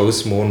to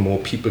shows, more and more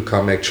people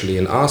come actually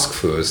and ask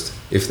first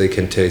if they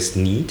can taste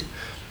neat,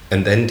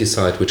 and then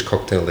decide which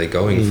cocktail they're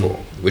going for,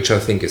 which I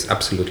think is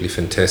absolutely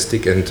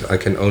fantastic. And I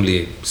can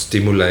only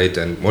stimulate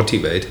and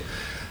motivate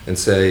and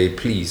say,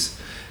 please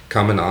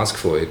come and ask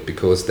for it,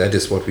 because that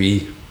is what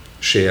we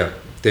share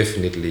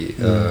definitely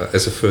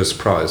as a first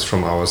prize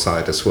from our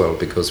side as well,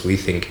 because we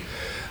think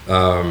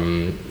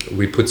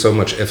we put so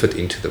much effort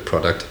into the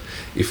product.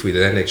 If we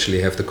then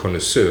actually have the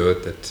connoisseur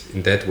that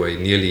in that way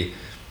nearly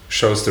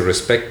shows the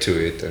respect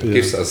to it and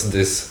gives us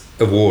this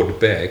award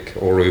back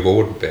or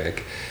reward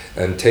back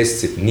and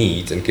tastes it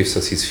neat and gives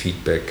us his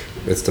feedback,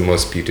 that's the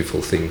most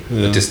beautiful thing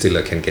a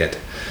distiller can get.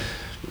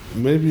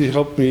 Maybe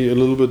help me a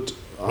little bit.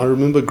 I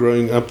remember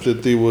growing up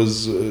that there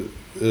was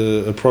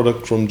a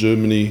product from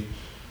Germany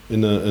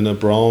in a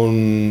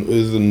brown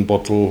earthen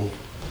bottle.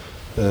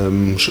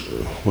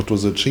 What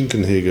was it?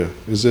 Schinkenheger.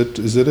 Is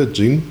that a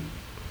gin?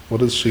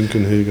 What is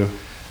Schinkenheger?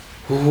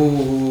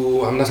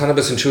 Ooh, I'm not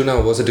 100% sure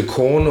now. Was it a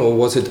corn or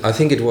was it? I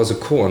think it was a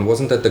corn.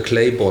 Wasn't that the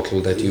clay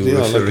bottle that you were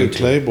referring to? Yeah, like a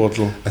clay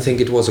bottle. I think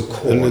it was a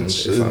corn,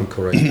 if I'm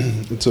correct.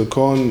 It's a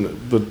corn,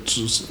 but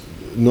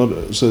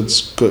not. So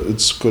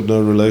it's got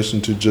no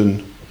relation to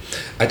gin.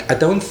 I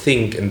don't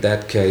think in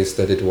that case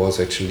that it was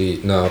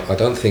actually. No, I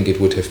don't think it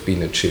would have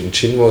been a gin.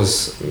 Gin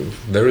was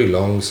very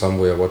long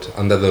somewhere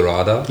under the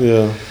radar.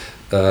 Yeah.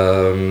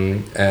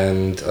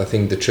 And I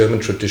think the German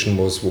tradition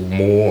was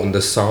more on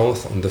the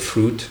south, on the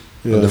fruit.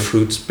 On the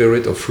fruit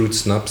spirit or fruit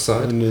snap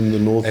side, and in the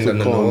north,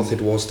 north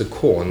it was the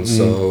corn.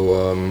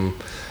 So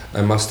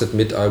I must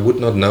admit I would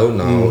not know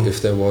now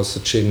if there was a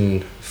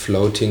gin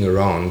floating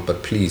around.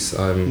 But please,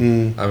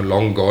 I'm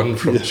long gone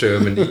from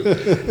Germany,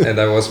 and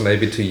I was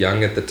maybe too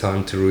young at the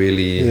time to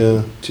really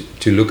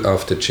to look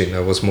after gin. I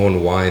was more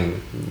on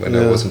wine when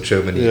I was in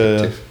Germany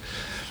active.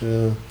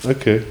 Yeah.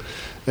 Okay.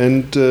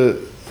 And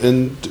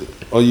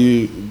are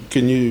you?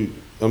 Can you?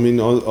 I mean,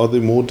 are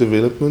there more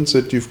developments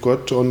that you've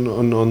got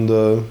on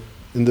the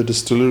in the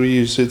distillery?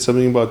 You said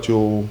something about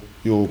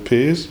your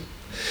pears.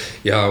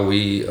 Yeah,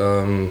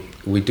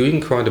 we're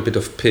doing quite a bit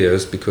of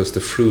pears because the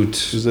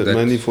fruit is that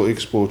mainly for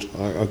export.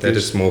 I that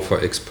is more for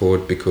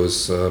export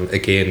because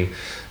again,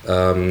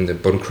 the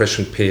Bon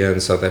Crescent pear in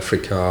South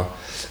Africa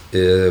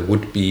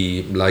would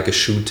be like a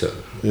shooter.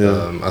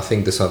 Yeah. I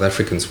think the South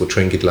Africans would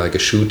drink it like a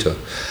shooter.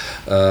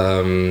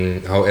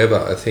 However,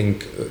 I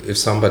think if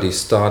somebody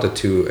started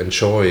to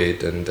enjoy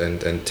it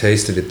and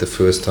tasted it the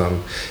first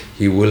time,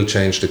 he will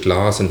change the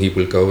glass and he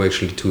will go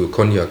actually to a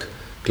cognac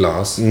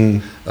glass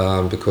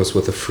because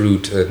with the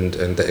fruit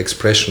and the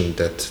expression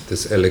that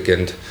this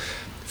elegant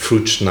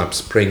fruit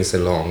schnapps brings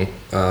along,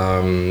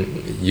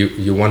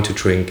 you want to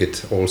drink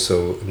it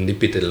also,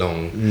 nip it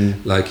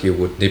along like you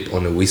would nip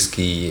on a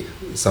whiskey,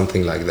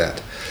 something like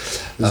that.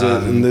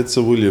 And that's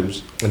the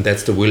Williams. And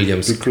that's the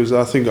Williams. Because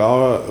I think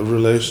our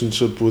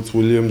relationship with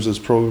Williams is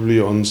probably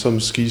on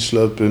some ski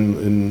slope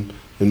in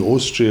in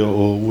Austria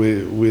or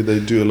where they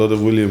do a lot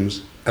of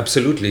Williams.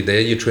 Absolutely,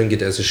 there you drink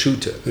it as a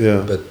shooter.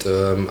 Yeah. But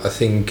I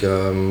think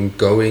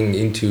going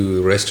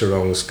into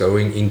restaurants,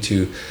 going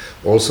into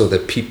also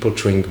that people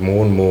drink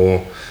more and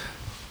more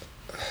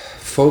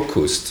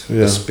focused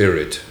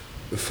spirit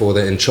for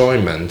their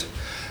enjoyment.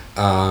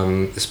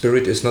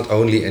 Spirit is not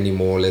only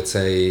anymore, let's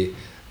say,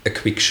 a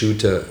quick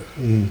shooter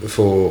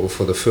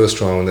for the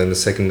first round and the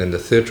second and the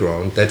third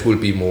round. That will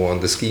be more on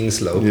the skiing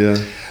slope. Yeah.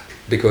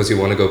 Because you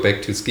want to go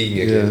back to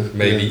skiing again,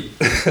 maybe.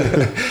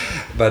 Yeah.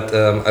 But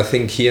I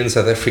think here in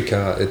South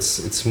Africa,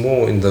 it's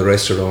more in the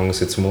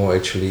restaurants. It's more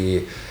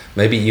actually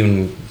maybe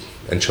even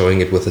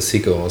enjoying it with a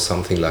cigar or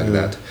something like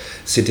that.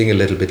 Sitting a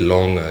little bit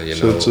longer, you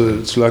know. So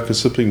it's like a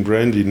sipping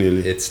brandy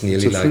nearly. It's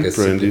nearly like a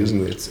fruit brandy,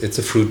 isn't it? It's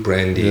a fruit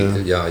brandy.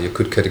 Yeah, you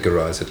could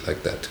categorize it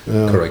like that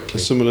correctly.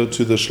 Similar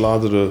to the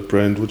Schladerer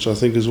brand, which I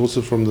think is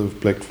also from the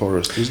Black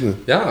Forest, isn't it?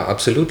 Yeah,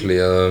 absolutely.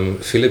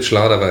 Philipp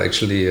Schladerer,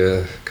 actually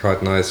a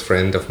quite nice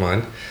friend of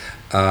mine,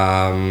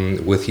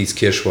 with his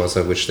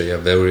Kirschwasser, which they are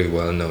very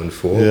well known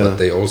for. Yeah. But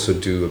they also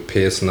do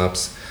pear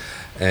schnapps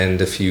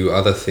and a few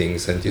other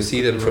things, and you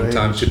see them from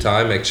time to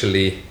time.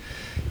 Actually,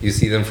 you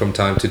see them from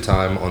time to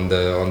time on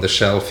the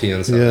shelf here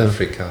in South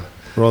Africa.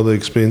 Rather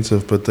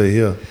expensive, but they're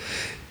here.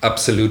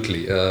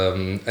 Absolutely,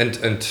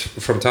 and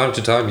from time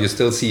to time you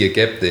still see a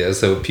gap there.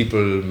 So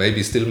people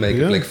maybe still make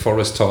a Black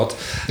Forest tot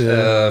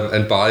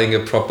and buying a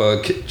proper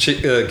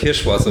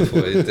Kirschwasser for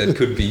it. That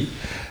could be.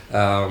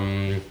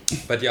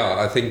 But yeah,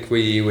 I think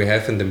we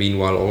have in the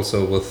meanwhile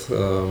also with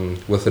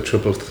the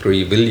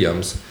 333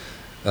 Williams.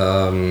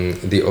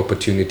 The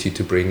opportunity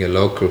to bring a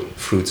local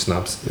fruit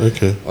schnapps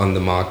on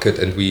the market,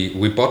 and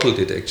we bottled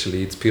it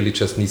actually. It purely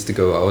just needs to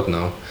go out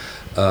now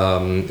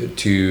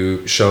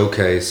to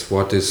showcase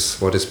what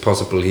is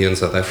possible here in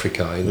South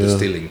Africa in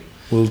distilling.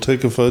 We'll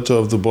take a photo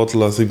of the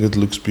bottle. I think it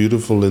looks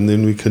beautiful, and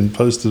then we can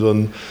post it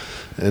on.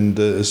 And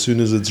as soon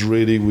as it's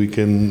ready, we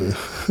can.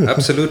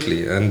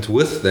 Absolutely, and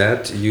with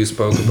that, you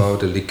spoke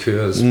about a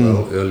liqueur as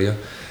well earlier.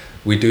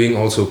 We're doing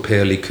also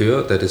pear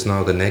liqueur. That is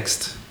now the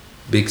next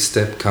big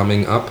step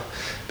coming up,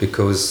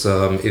 because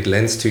it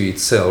lends to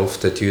itself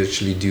that you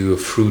actually do a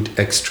fruit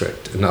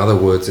extract. In other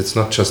words, it's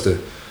not just a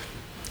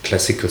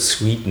classical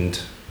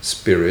sweetened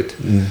spirit.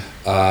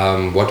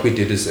 What we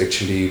did is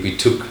actually we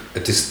took a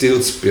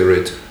distilled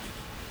spirit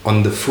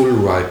on the full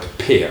ripe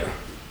pear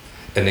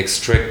and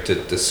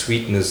extracted the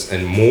sweetness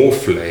and more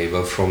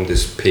flavor from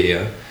this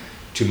pear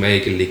to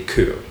make a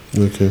liqueur.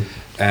 Okay.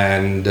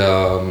 And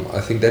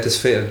I think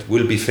that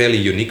will be fairly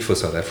unique for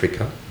South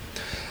Africa.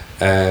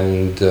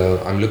 And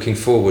I'm looking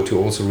forward to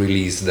also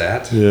release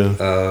that. Yeah.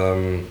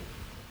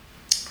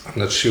 I'm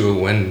not sure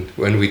when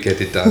we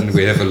get it done.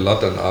 We have a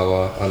lot on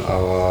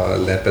our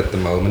lap at the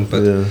moment,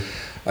 but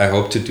I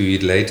hope to do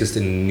it latest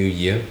in the new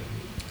year,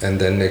 and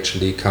then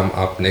actually come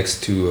up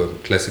next to a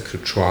classical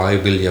dry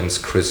Williams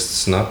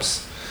Christ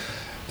Schnapps,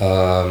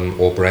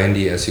 or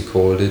brandy as you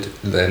called it.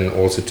 Then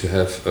also to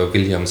have a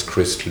Williams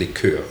Christ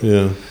liqueur.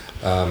 Yeah.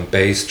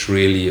 Based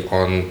really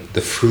on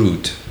the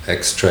fruit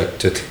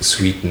extracted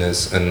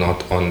sweetness and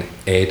not on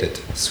added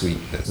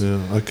sweetness. Yeah,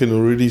 I can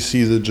already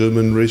see the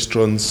German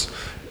restaurants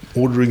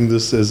ordering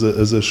this as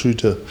a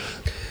shooter.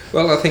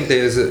 Well, I think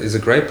there is a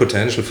great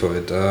potential for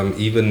it.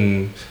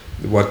 Even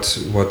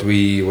what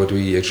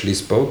we actually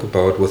spoke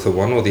about with the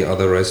one or the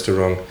other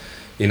restaurant,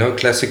 you know,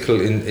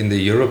 classical in the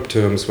Europe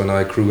terms. When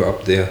I grew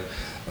up there,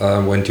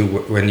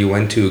 when you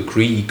went to a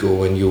Greek or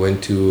when you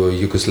went to a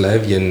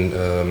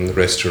Yugoslavian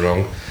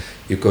restaurant,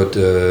 you got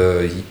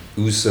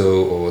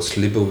Uso or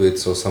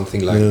Slivovitz or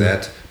something like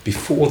that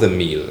before the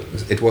meal.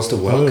 It was the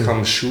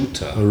welcome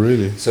shooter. Oh,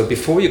 really? So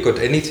before you got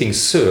anything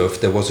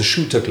served, there was a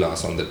shooter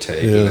glass on the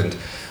table, and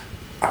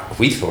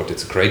we thought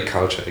it's a great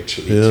culture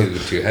actually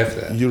to have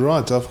that. You're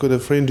right. I've got a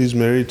friend who's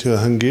married to a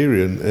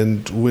Hungarian,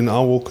 and when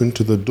I walk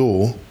into the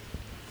door,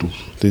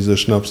 there's a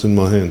schnapps in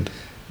my hand.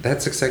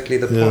 That's exactly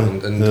the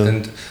point.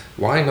 And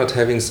why not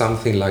having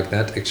something like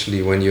that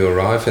actually when you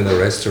arrive in a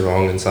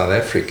restaurant in South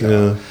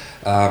Africa?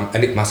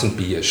 And it mustn't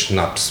be a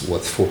schnapps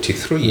with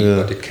 43,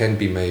 but it can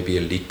be maybe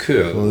a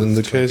liqueur. Well, in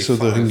the case of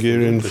the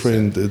Hungarian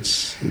friend,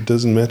 it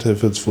doesn't matter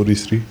if it's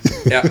 43.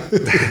 Yeah.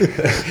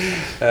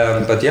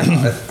 But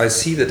I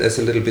see that as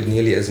a little bit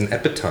nearly as an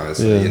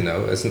appetizer, you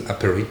know, as an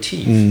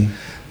aperitif.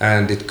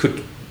 And it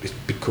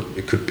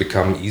could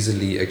become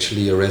easily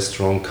actually a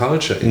restaurant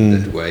culture in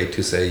that way,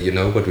 to say, you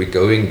know what, we're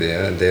going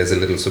there and there's a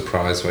little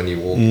surprise when you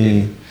walk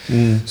in.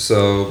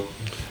 So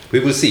we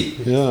will see.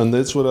 Yeah, and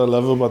that's what I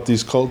love about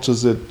these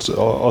cultures that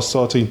are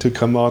starting to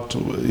come out,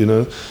 you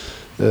know.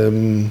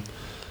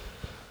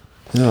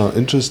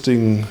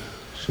 Interesting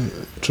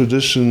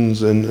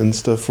traditions and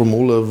stuff from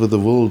all over the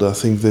world. I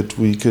think that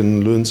we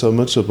can learn so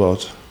much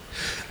about.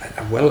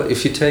 Well,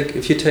 if you take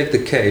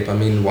the Cape, I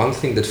mean, one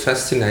thing that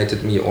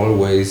fascinated me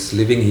always,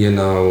 living here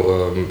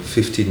now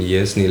 15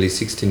 years, nearly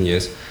 16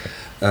 years,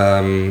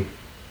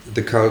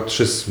 the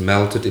cultures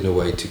melted in a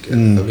way together.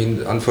 I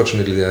mean,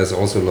 unfortunately, there's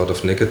also a lot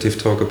of negative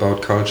talk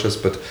about cultures,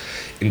 but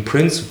in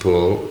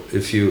principle,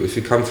 if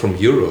you come from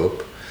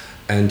Europe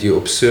and you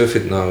observe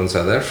it now in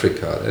South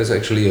Africa, there's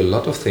actually a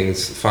lot of things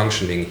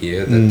functioning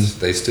here that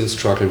they still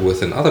struggle with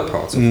in other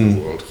parts of the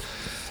world.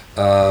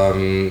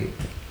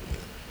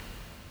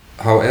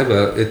 However,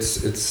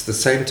 it's the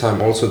same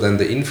time also then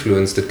the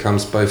influence that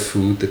comes by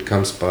food, that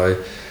comes by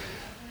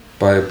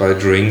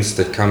drinks,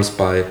 that comes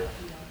by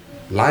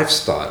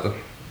lifestyle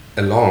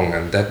along,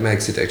 and that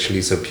makes it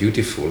actually so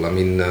beautiful. I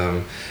mean,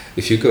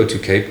 if you go to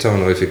Cape Town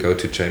or if you go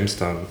to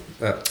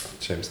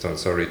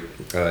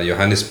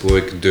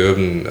Johannesburg,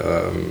 Durban,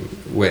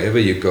 wherever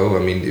you go, I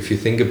mean, if you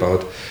think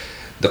about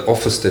the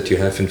offers that you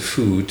have in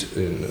food,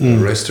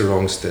 in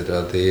restaurants that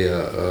are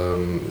there,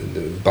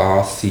 the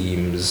bar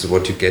themes,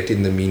 what you get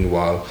in the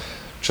meanwhile,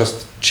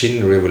 just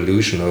gin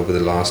revolution over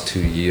the last 2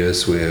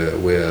 years,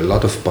 where a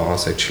lot of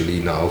bars actually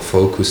now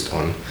focused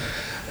on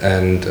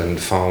and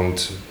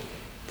found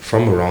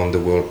from around the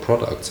world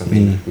products. I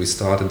mean, we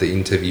started the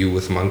interview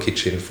with monkey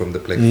gin from the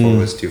Black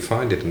Forest. You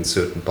find it in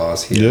certain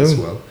bars here as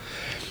well.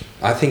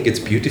 I think it's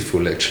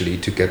beautiful actually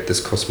to get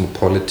this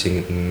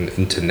cosmopolitan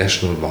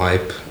international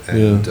vibe,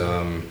 and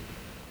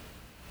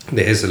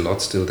there is a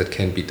lot still that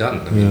can be done.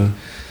 I mean,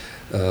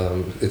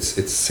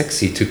 it's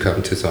sexy to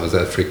come to South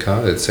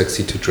Africa. It's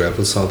sexy to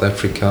travel South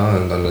Africa,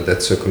 and under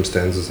that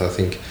circumstances, I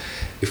think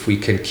if we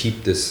can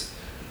keep this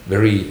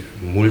very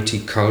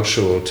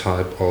multicultural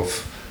type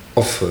of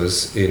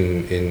offers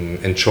in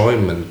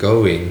enjoyment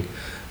going,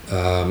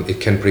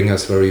 it can bring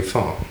us very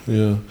far.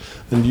 Yeah,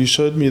 and you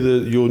showed me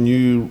your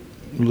new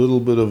little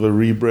bit of a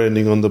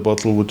rebranding on the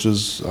bottle, which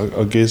is,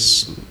 I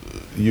guess,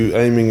 you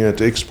aiming at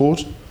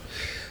export?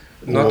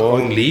 Not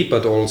only,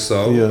 but also...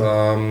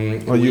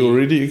 Are you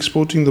already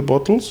exporting the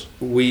bottles?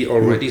 We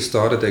already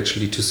started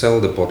actually to sell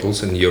the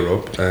bottles in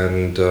Europe,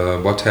 and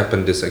what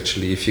happened is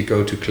actually if you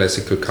go to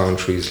classical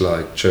countries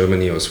like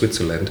Germany or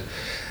Switzerland,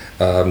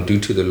 due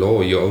to the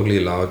law, you're only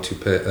allowed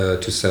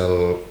to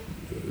sell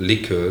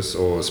liquors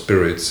or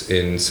spirits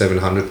in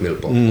 700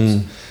 ml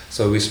bottles.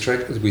 So we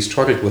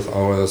struggled with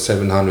our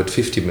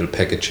 750 ml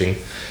packaging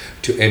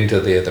to enter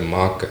the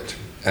market.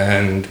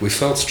 And we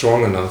felt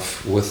strong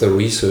enough with the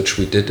research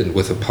we did and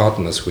with the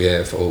partners we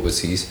have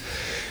overseas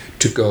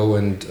to go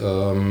and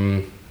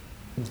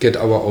get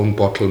our own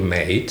bottle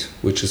made,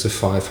 which is a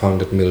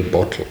 500 ml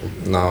bottle.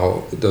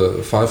 Now,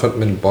 the 500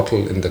 ml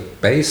bottle in the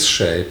base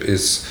shape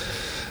is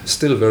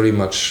still very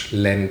much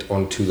lent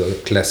onto the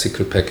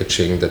classical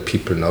packaging that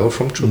people know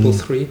from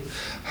 333.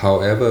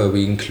 However,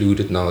 we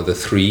included now the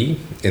 3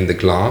 in the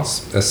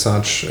glass as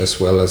such, as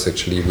well as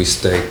actually we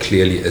stay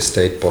clearly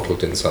estate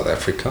bottled in South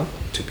Africa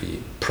to be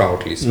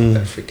proudly South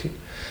African.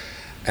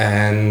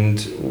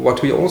 And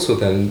what we also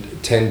then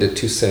tended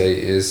to say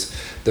is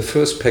the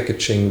first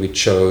packaging we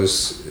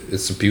chose,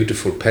 it's a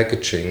beautiful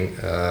packaging,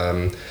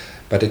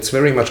 but it's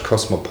very much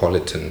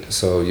cosmopolitan.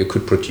 So you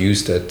could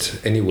produce that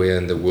anywhere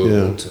in the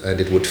world and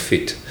it would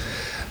fit.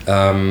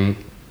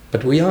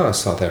 But we are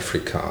South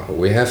Africa.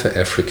 We have an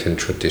African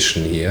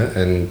tradition here,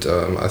 and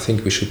I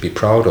think we should be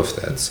proud of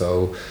that.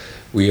 So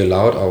we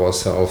allowed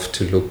ourselves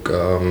to look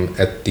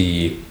at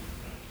the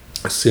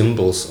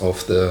symbols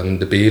of the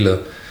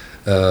Ndebele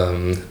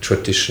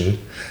tradition,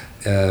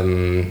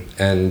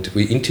 and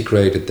we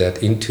integrated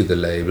that into the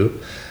label.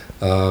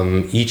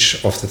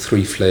 Each of the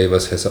 3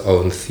 flavors has their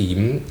own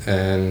theme,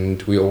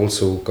 and we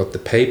also got the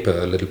paper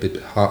a little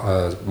bit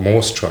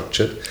more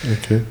structured,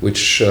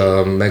 which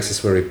makes us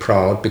very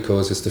proud,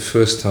 because it's the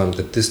first time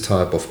that this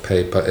type of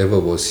paper ever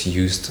was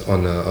used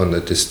on a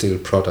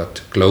distilled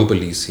product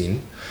globally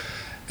seen.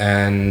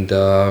 And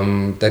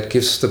that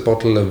gives the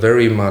bottle a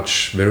very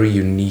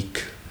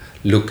unique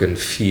look and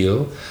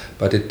feel,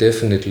 but it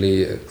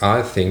definitely,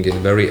 I think, in a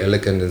very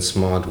elegant and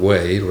smart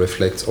way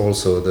reflects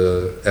also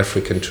the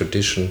African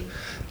tradition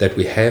that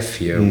we have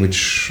here,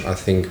 which I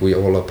think we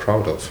all are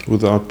proud of.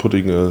 Without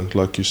putting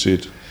like you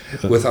said,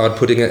 without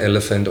putting an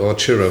elephant or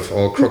giraffe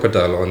or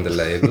crocodile on the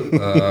label.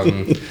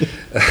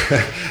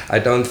 I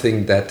don't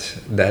think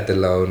that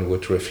alone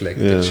would reflect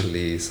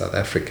actually South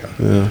Africa.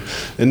 Yeah.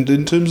 And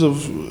in terms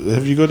of,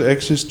 have you got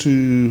access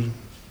to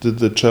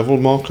the travel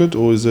market,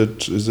 or is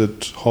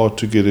it hard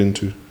to get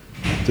into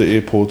the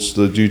airports,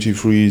 the duty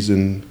frees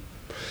and?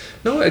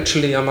 No,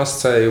 actually, I must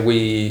say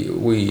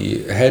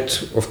we had,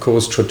 of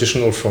course,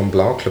 traditional from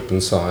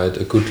Blauklippen side,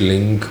 a good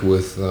link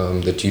with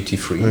the duty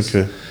frees.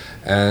 Okay.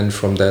 And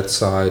from that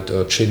side,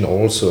 Chin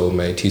also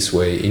made his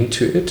way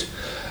into it.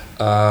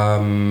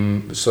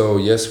 So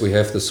yes, we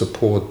have the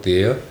support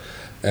there,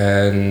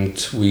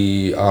 and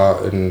we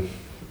are in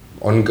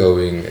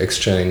ongoing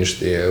exchange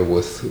there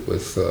with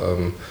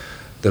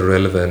the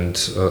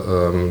relevant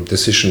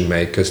decision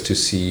makers to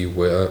see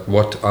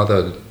what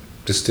other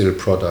distilled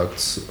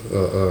products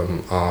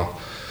are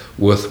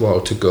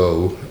worthwhile to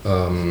go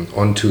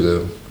onto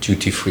the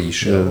duty-free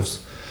shelves.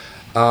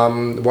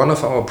 One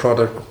of our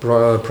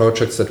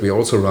projects that we're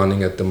also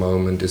running at the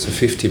moment is a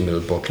 50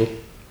 ml bottle.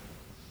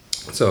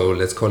 So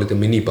let's call it a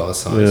mini bar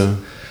size. Yeah.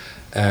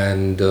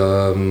 And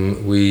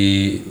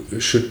we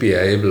should be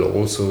able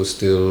also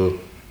still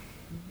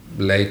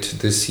late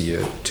this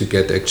year to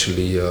get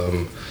actually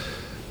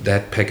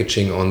that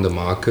packaging on the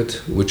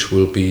market, which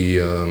will be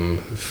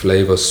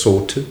flavor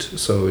sorted.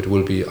 So it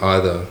will be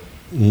either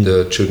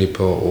the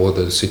juniper or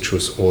the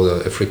citrus or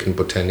the African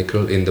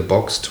botanical in the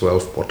box,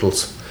 12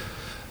 bottles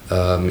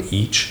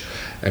each.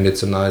 And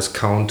it's a nice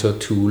counter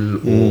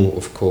tool, or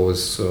of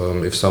course,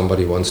 if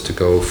somebody wants to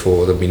go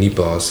for the mini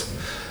bars,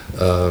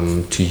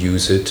 to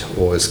use it,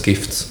 or as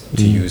gifts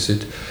to use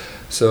it.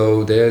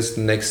 So there's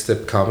the next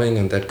step coming,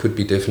 and that could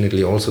be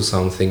definitely also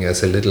something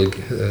as a little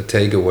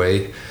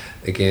takeaway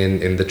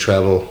again in the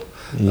travel,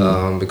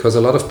 because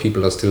a lot of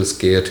people are still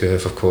scared to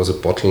have, of course, a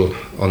bottle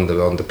on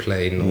the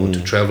plane or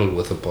to travel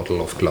with a bottle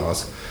of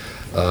glass.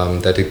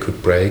 That it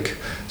could break.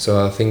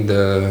 So I think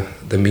the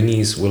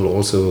minis will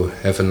also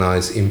have a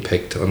nice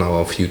impact on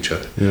our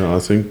future. Yeah, I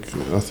think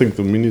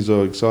the minis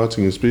are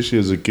exciting, especially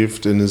as a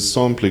gift and as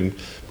sampling,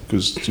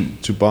 because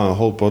to buy a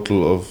whole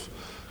bottle of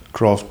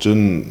craft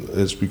gin,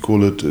 as we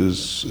call it,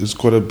 is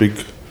quite a big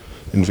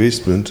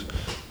investment.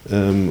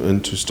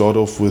 And to start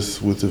off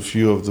with a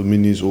few of the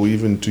minis, or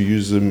even to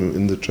use them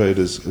in the trade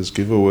as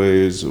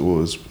giveaways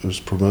or as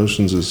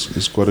promotions,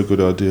 is quite a good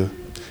idea.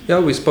 Yeah,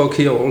 we spoke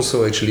here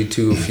also actually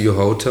to a few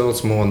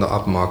hotels more on the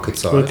upmarket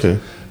side. Okay.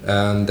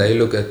 And they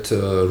look at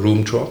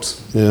room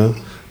drops. Yeah.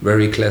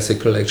 Very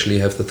classical, actually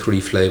have the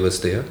 3 flavors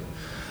there.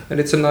 And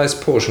it's a nice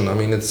portion. I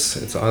mean,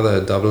 it's either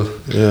a double,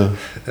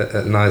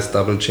 a nice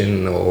double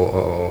gin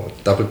or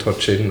double top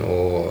gin,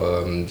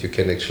 or you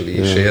can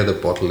actually share the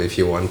bottle if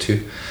you want to.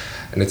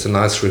 And it's a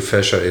nice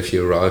refresher if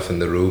you arrive in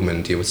the room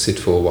and you sit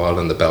for a while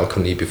on the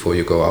balcony before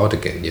you go out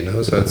again, you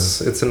know. So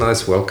it's a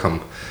nice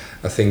welcome.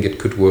 I think it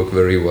could work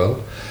very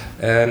well.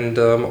 And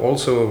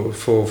also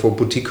for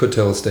boutique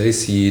hotels, they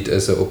see it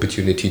as an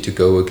opportunity to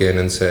go again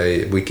and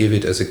say, we give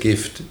it as a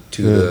gift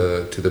to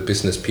the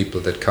business people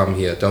that come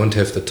here, don't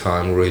have the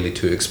time really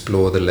to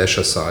explore the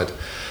leisure side,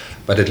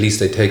 but at least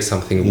they take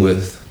something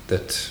with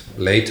that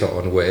later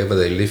on, wherever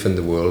they live in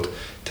the world,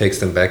 takes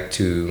them back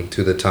to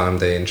the time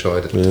they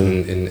enjoyed it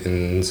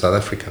in South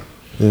Africa.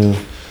 Yeah.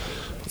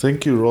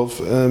 Thank you,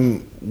 Rolf.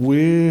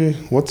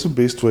 What's the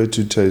best way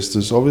to taste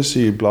this?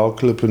 Obviously,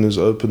 Blauklippen is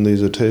open.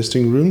 There's a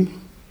tasting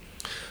room.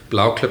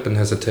 Blauklippen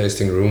has a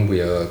tasting room.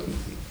 We are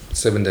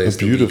 7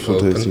 days a week open. Beautiful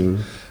tasting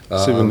room.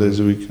 7 days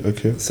a week,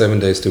 okay. 7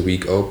 days a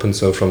week open.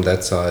 So from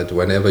that side,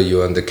 whenever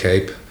you're on the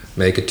Cape,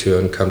 make a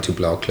turn, come to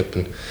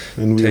Blauklippen.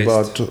 And we're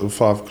about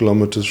 5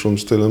 kilometers from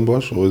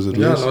Stellenbosch, or is it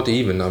less? Yeah, not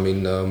even. I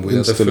mean, we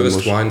are the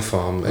first wine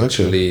farm,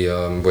 actually,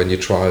 when you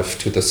drive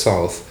to the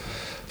south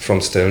from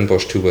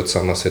Stellenbosch towards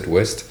Somerset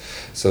West.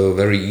 So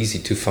very easy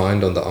to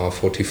find on the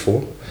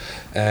R44.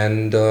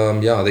 And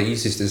the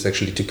easiest is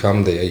actually to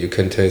come there. You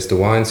can taste the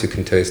wines, you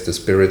can taste the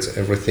spirits,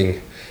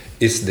 everything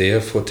is there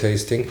for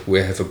tasting. We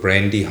have a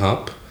brandy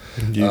hub.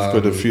 You've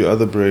got a few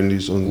other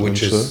brandies on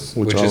which is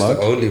the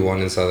only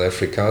one in South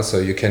Africa. So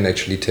you can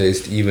actually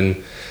taste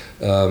even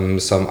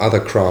some other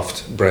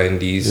craft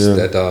brandies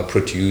that are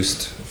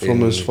produced.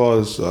 From as far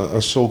as I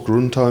saw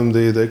Grundheim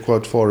there, they're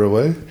quite far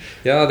away.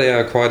 Yeah, there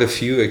are quite a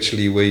few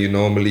actually where you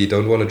normally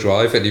don't want to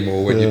drive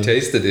anymore when you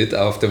tasted it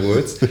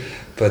afterwards.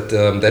 But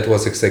that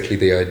was exactly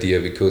the idea,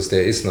 because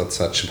there is not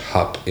such a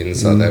hub in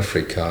South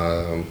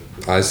Africa.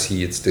 I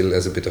see it still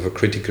as a bit of a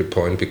critical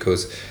point,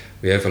 because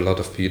we have a lot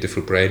of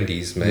beautiful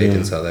brandies made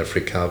in South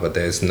Africa, but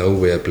there's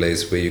nowhere a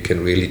place where you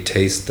can really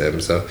taste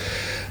them. So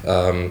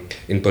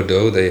in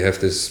Bordeaux, they have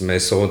this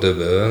Maison de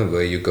Vin,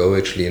 where you go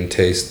actually and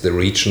taste the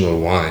regional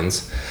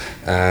wines.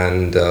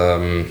 And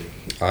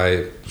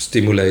I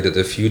stimulated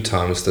a few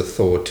times the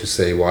thought to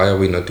say, why are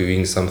we not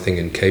doing something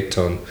in Cape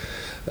Town,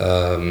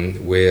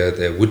 where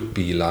there would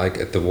be, like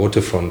at the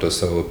waterfront or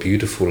so, a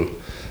beautiful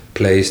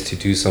place to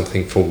do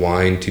something for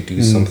wine, to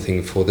do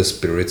something for the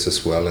spirits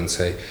as well, and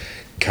say,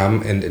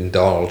 come and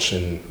indulge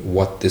in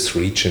what this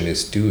region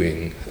is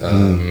doing.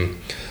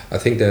 I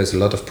think there's a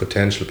lot of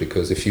potential,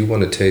 because if you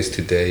want to taste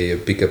today a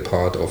bigger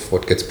part of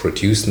what gets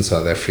produced in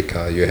South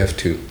Africa, you have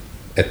to,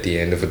 at the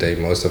end of the day,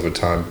 most of the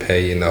time,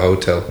 pay in a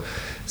hotel,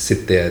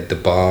 sit there at the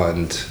bar,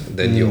 and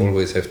then you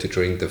always have to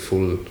drink the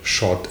full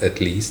shot at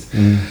least.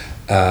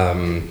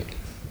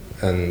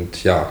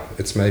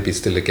 It's maybe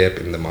still a gap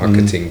in the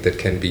marketing that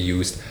can be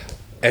used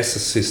as a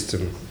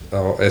system,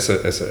 or as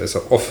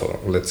a offer,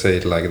 let's say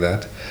it like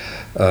that,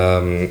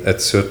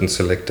 at certain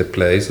selected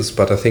places.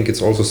 But I think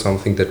it's also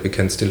something that we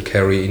can still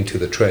carry into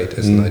the trade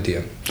as an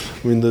idea.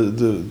 I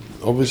mean,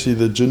 obviously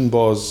the gin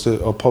bars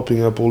are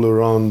popping up all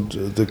around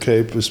the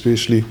Cape,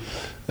 especially.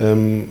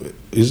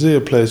 Is there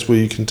a place where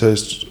you can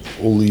taste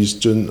all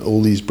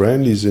these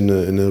brandies in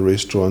a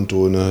restaurant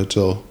or in a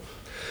hotel?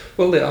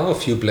 Well, there are a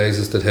few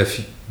places that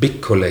have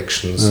big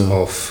collections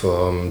of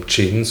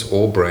gins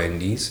or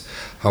brandies.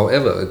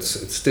 However,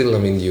 it's still, I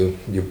mean,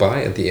 you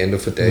buy at the end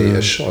of the day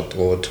a shot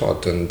or a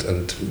tot, and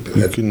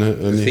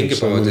think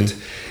about it.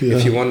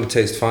 If you want to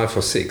taste 5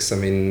 or 6, I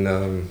mean,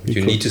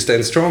 you need to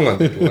stand strong on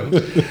that one.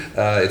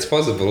 It's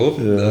possible,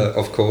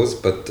 of course,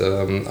 but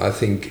I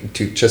think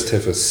to just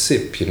have a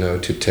sip,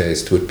 to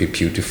taste would be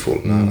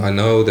beautiful. Now, I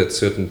know that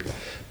certain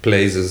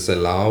places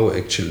allow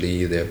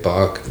actually their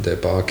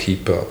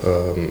barkeeper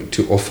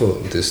to offer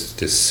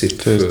this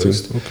sip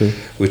first,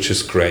 which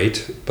is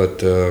great.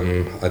 But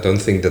I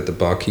don't think that the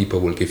barkeeper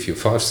will give you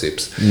 5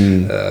 sips.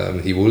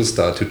 He will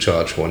start to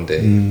charge one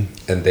day,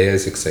 and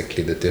there's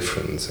exactly the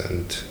difference.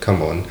 And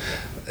come on,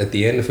 at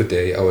the end of the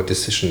day, our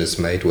decision is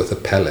made with a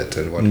palate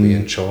and what we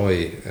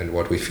enjoy and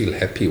what we feel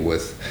happy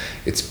with.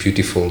 It's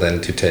beautiful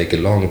then to take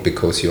along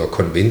because you are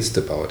convinced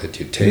about it,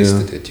 you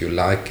tasted it, you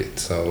like it,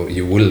 so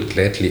you will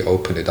gladly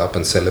open it up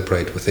and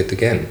celebrate with it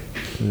again.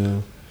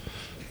 Yeah.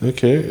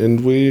 Okay, and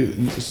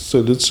so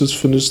let's just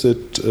finish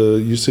that.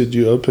 You said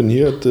you open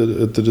here at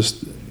the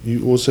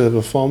you also have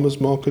a farmers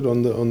market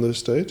on the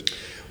estate?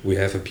 We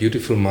have a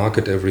beautiful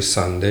market every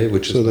Sunday,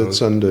 which is that's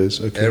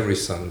Sundays. Okay. Every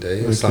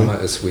Sunday, summer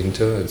as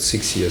winter. It's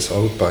 6 years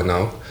old by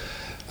now.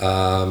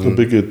 A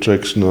big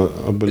attraction,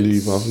 I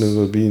believe. I've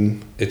never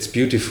been. It's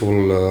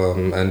beautiful,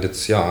 and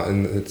it's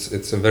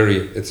a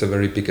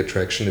very big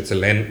attraction. It's a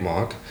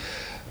landmark.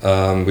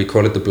 We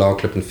call it the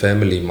Blauklippen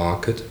Family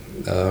Market.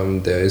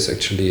 There is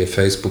actually a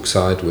Facebook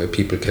site where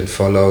people can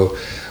follow.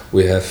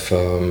 We have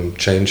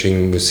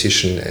changing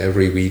musician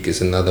every week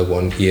is another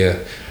one here.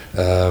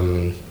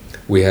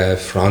 We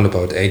have around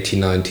about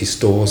 80-90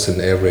 stores on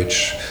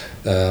average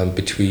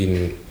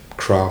between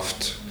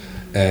craft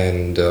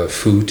and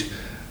food,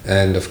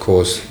 and of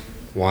course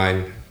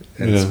wine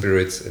and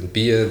spirits and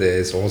beer. There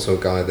is also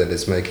a guy that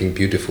is making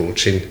beautiful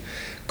gin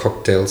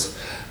cocktails.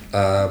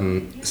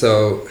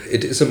 So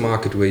it is a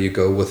market where you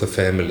go with a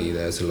family.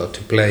 There's a lot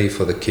to play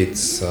for the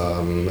kids,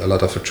 a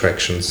lot of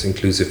attractions,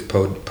 inclusive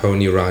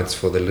pony rides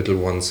for the little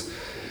ones.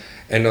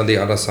 And on the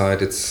other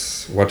side,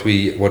 it's what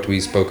we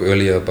spoke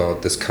earlier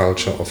about, this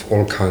culture of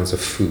all kinds of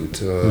food,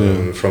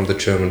 from the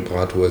German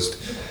bratwurst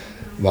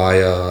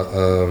via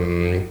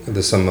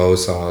the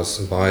samosas,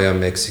 via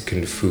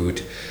Mexican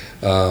food,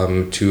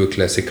 to a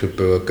classical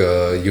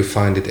burger. You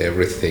find it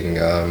everything.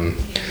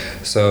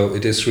 So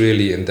it is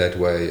really in that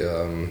way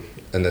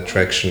an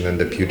attraction and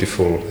a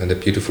beautiful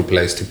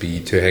place to be,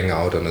 to hang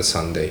out on a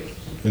Sunday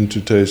and to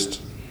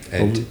taste.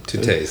 And to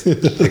taste,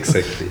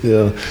 exactly.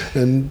 Yeah,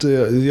 and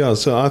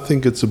so I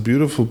think it's a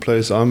beautiful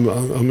place. I'm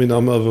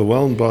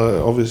overwhelmed by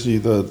obviously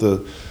the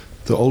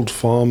old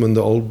farm and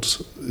the old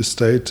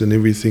estate and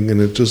everything,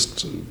 and it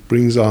just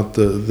brings out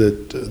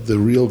the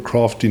real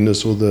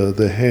craftiness or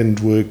the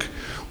handwork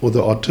or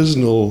the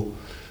artisanal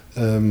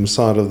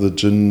side of the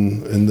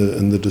gin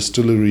and the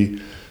distillery,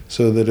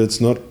 so that it's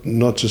not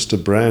just a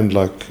brand,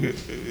 like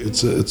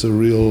it's a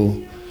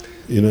real,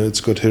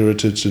 it's got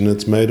heritage and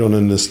it's made on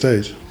an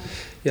estate.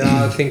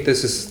 Yeah, I think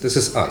this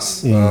is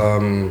us.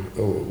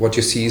 What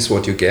you see is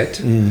what you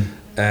get,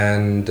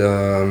 and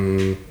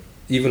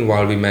even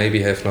while we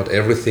maybe have not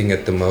everything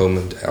at the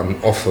moment on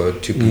offer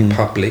to be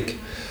public,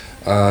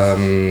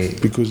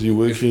 because you're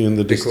working in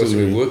the distillery. Because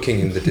we're working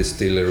in the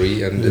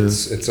distillery, and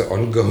it's an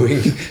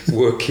ongoing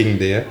working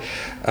there.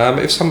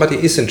 If somebody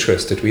is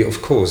interested, we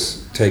of course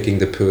taking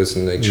the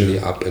person actually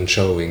up and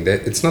showing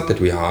that. It's not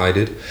that we hide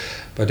it,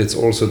 but it's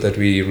also that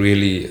we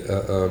really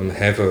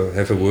have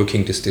a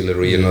working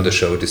distillery and not a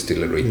show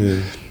distillery.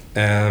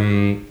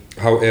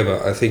 However,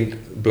 I think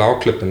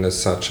Blauklippen as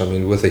such,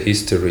 with a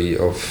history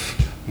of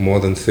more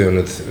than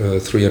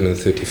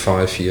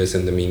 335 years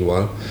in the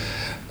meanwhile,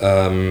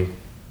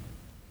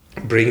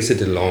 brings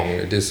it along.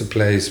 It is a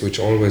place which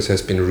always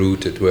has been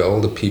rooted, where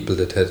all the people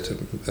that had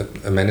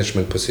a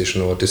management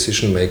position or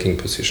decision-making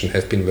position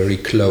have been very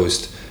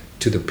close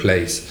to the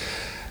place.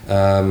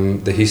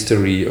 The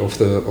history of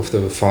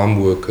the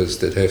farm workers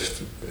that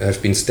have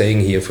been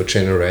staying here for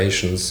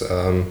generations.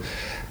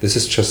 This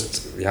is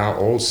just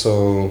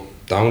also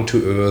down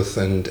to earth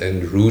and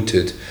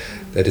rooted,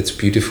 that it's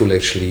beautiful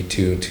actually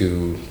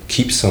to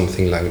keep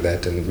something like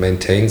that and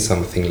maintain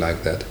something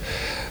like that.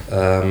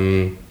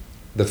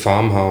 The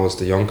farmhouse,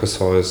 the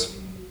Jonkershuis,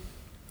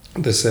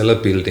 the cellar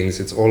buildings,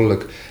 it's all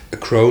like a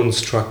grown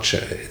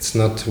structure. It's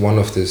not one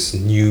of this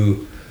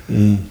new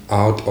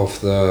out of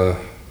the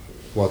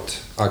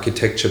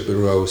architecture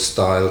bureau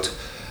styled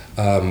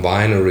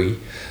winery.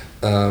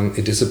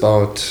 It is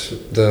about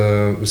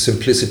the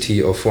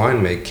simplicity of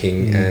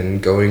winemaking and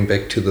going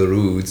back to the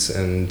roots,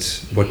 and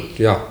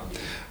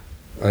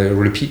I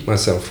repeat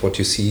myself, what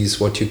you see is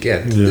what you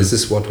get. This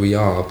is what we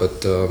are,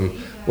 but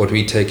what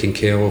we're taking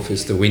care of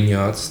is the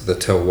vineyards, the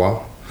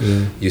terroir.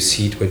 You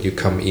see it when you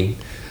come in.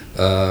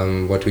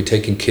 What we're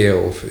taking care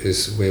of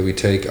is where we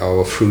take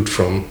our fruit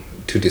from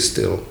to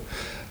distill.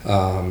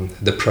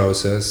 The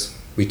process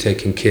we're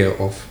taking care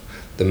of,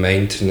 the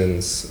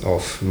maintenance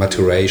of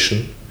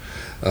maturation.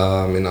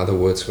 In other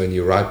words, when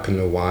you ripen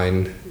a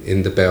wine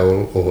in the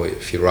barrel, or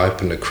if you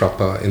ripen a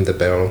crupper in the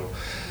barrel,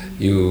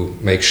 you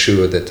make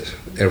sure that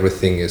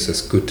everything is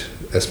as good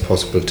as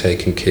possible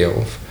taken care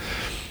of.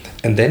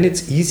 And then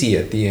it's easy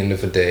at the end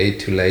of the day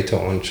to later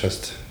on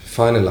just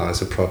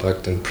finalize a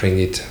product and bring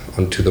it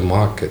onto the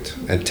market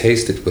and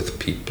taste it with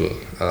people.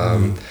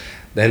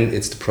 Then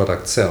it's the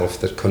product itself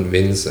that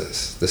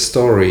convinces. The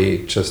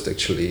story just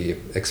actually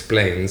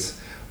explains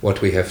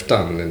what we have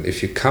done. And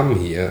if you come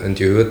here and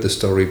you heard the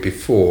story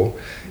before,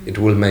 it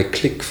will make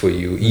click for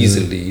you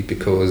easily,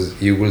 because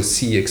you will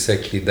see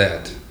exactly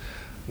that,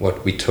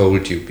 what we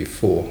told you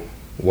before,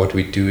 what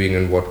we're doing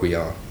and what we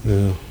are.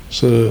 Yeah.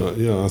 So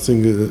yeah, I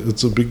think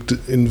it's a big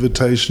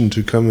invitation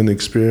to come and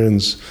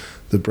experience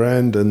the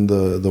brand and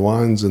the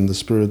wines and the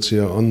spirits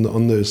here on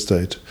the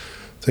estate.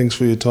 Thanks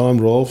for your time,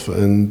 Rolf,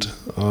 and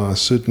I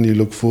certainly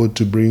look forward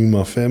to bringing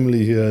my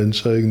family here and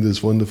showing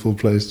this wonderful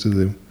place to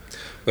them.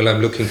 Well,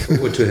 I'm looking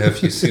forward to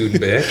have you soon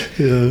back.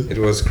 Yeah. It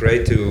was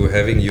great to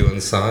having you on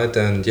site,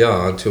 and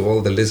yeah, to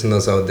all the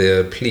listeners out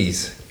there,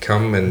 please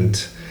come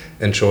and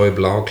enjoy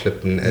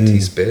Blauklippen at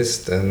his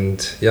best.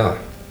 And yeah,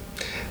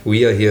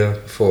 we are here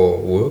for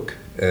work,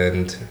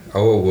 and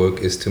our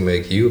work is to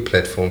make you a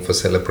platform for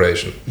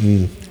celebration.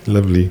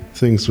 Lovely.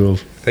 Thanks,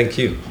 Rolf. Thank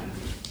you.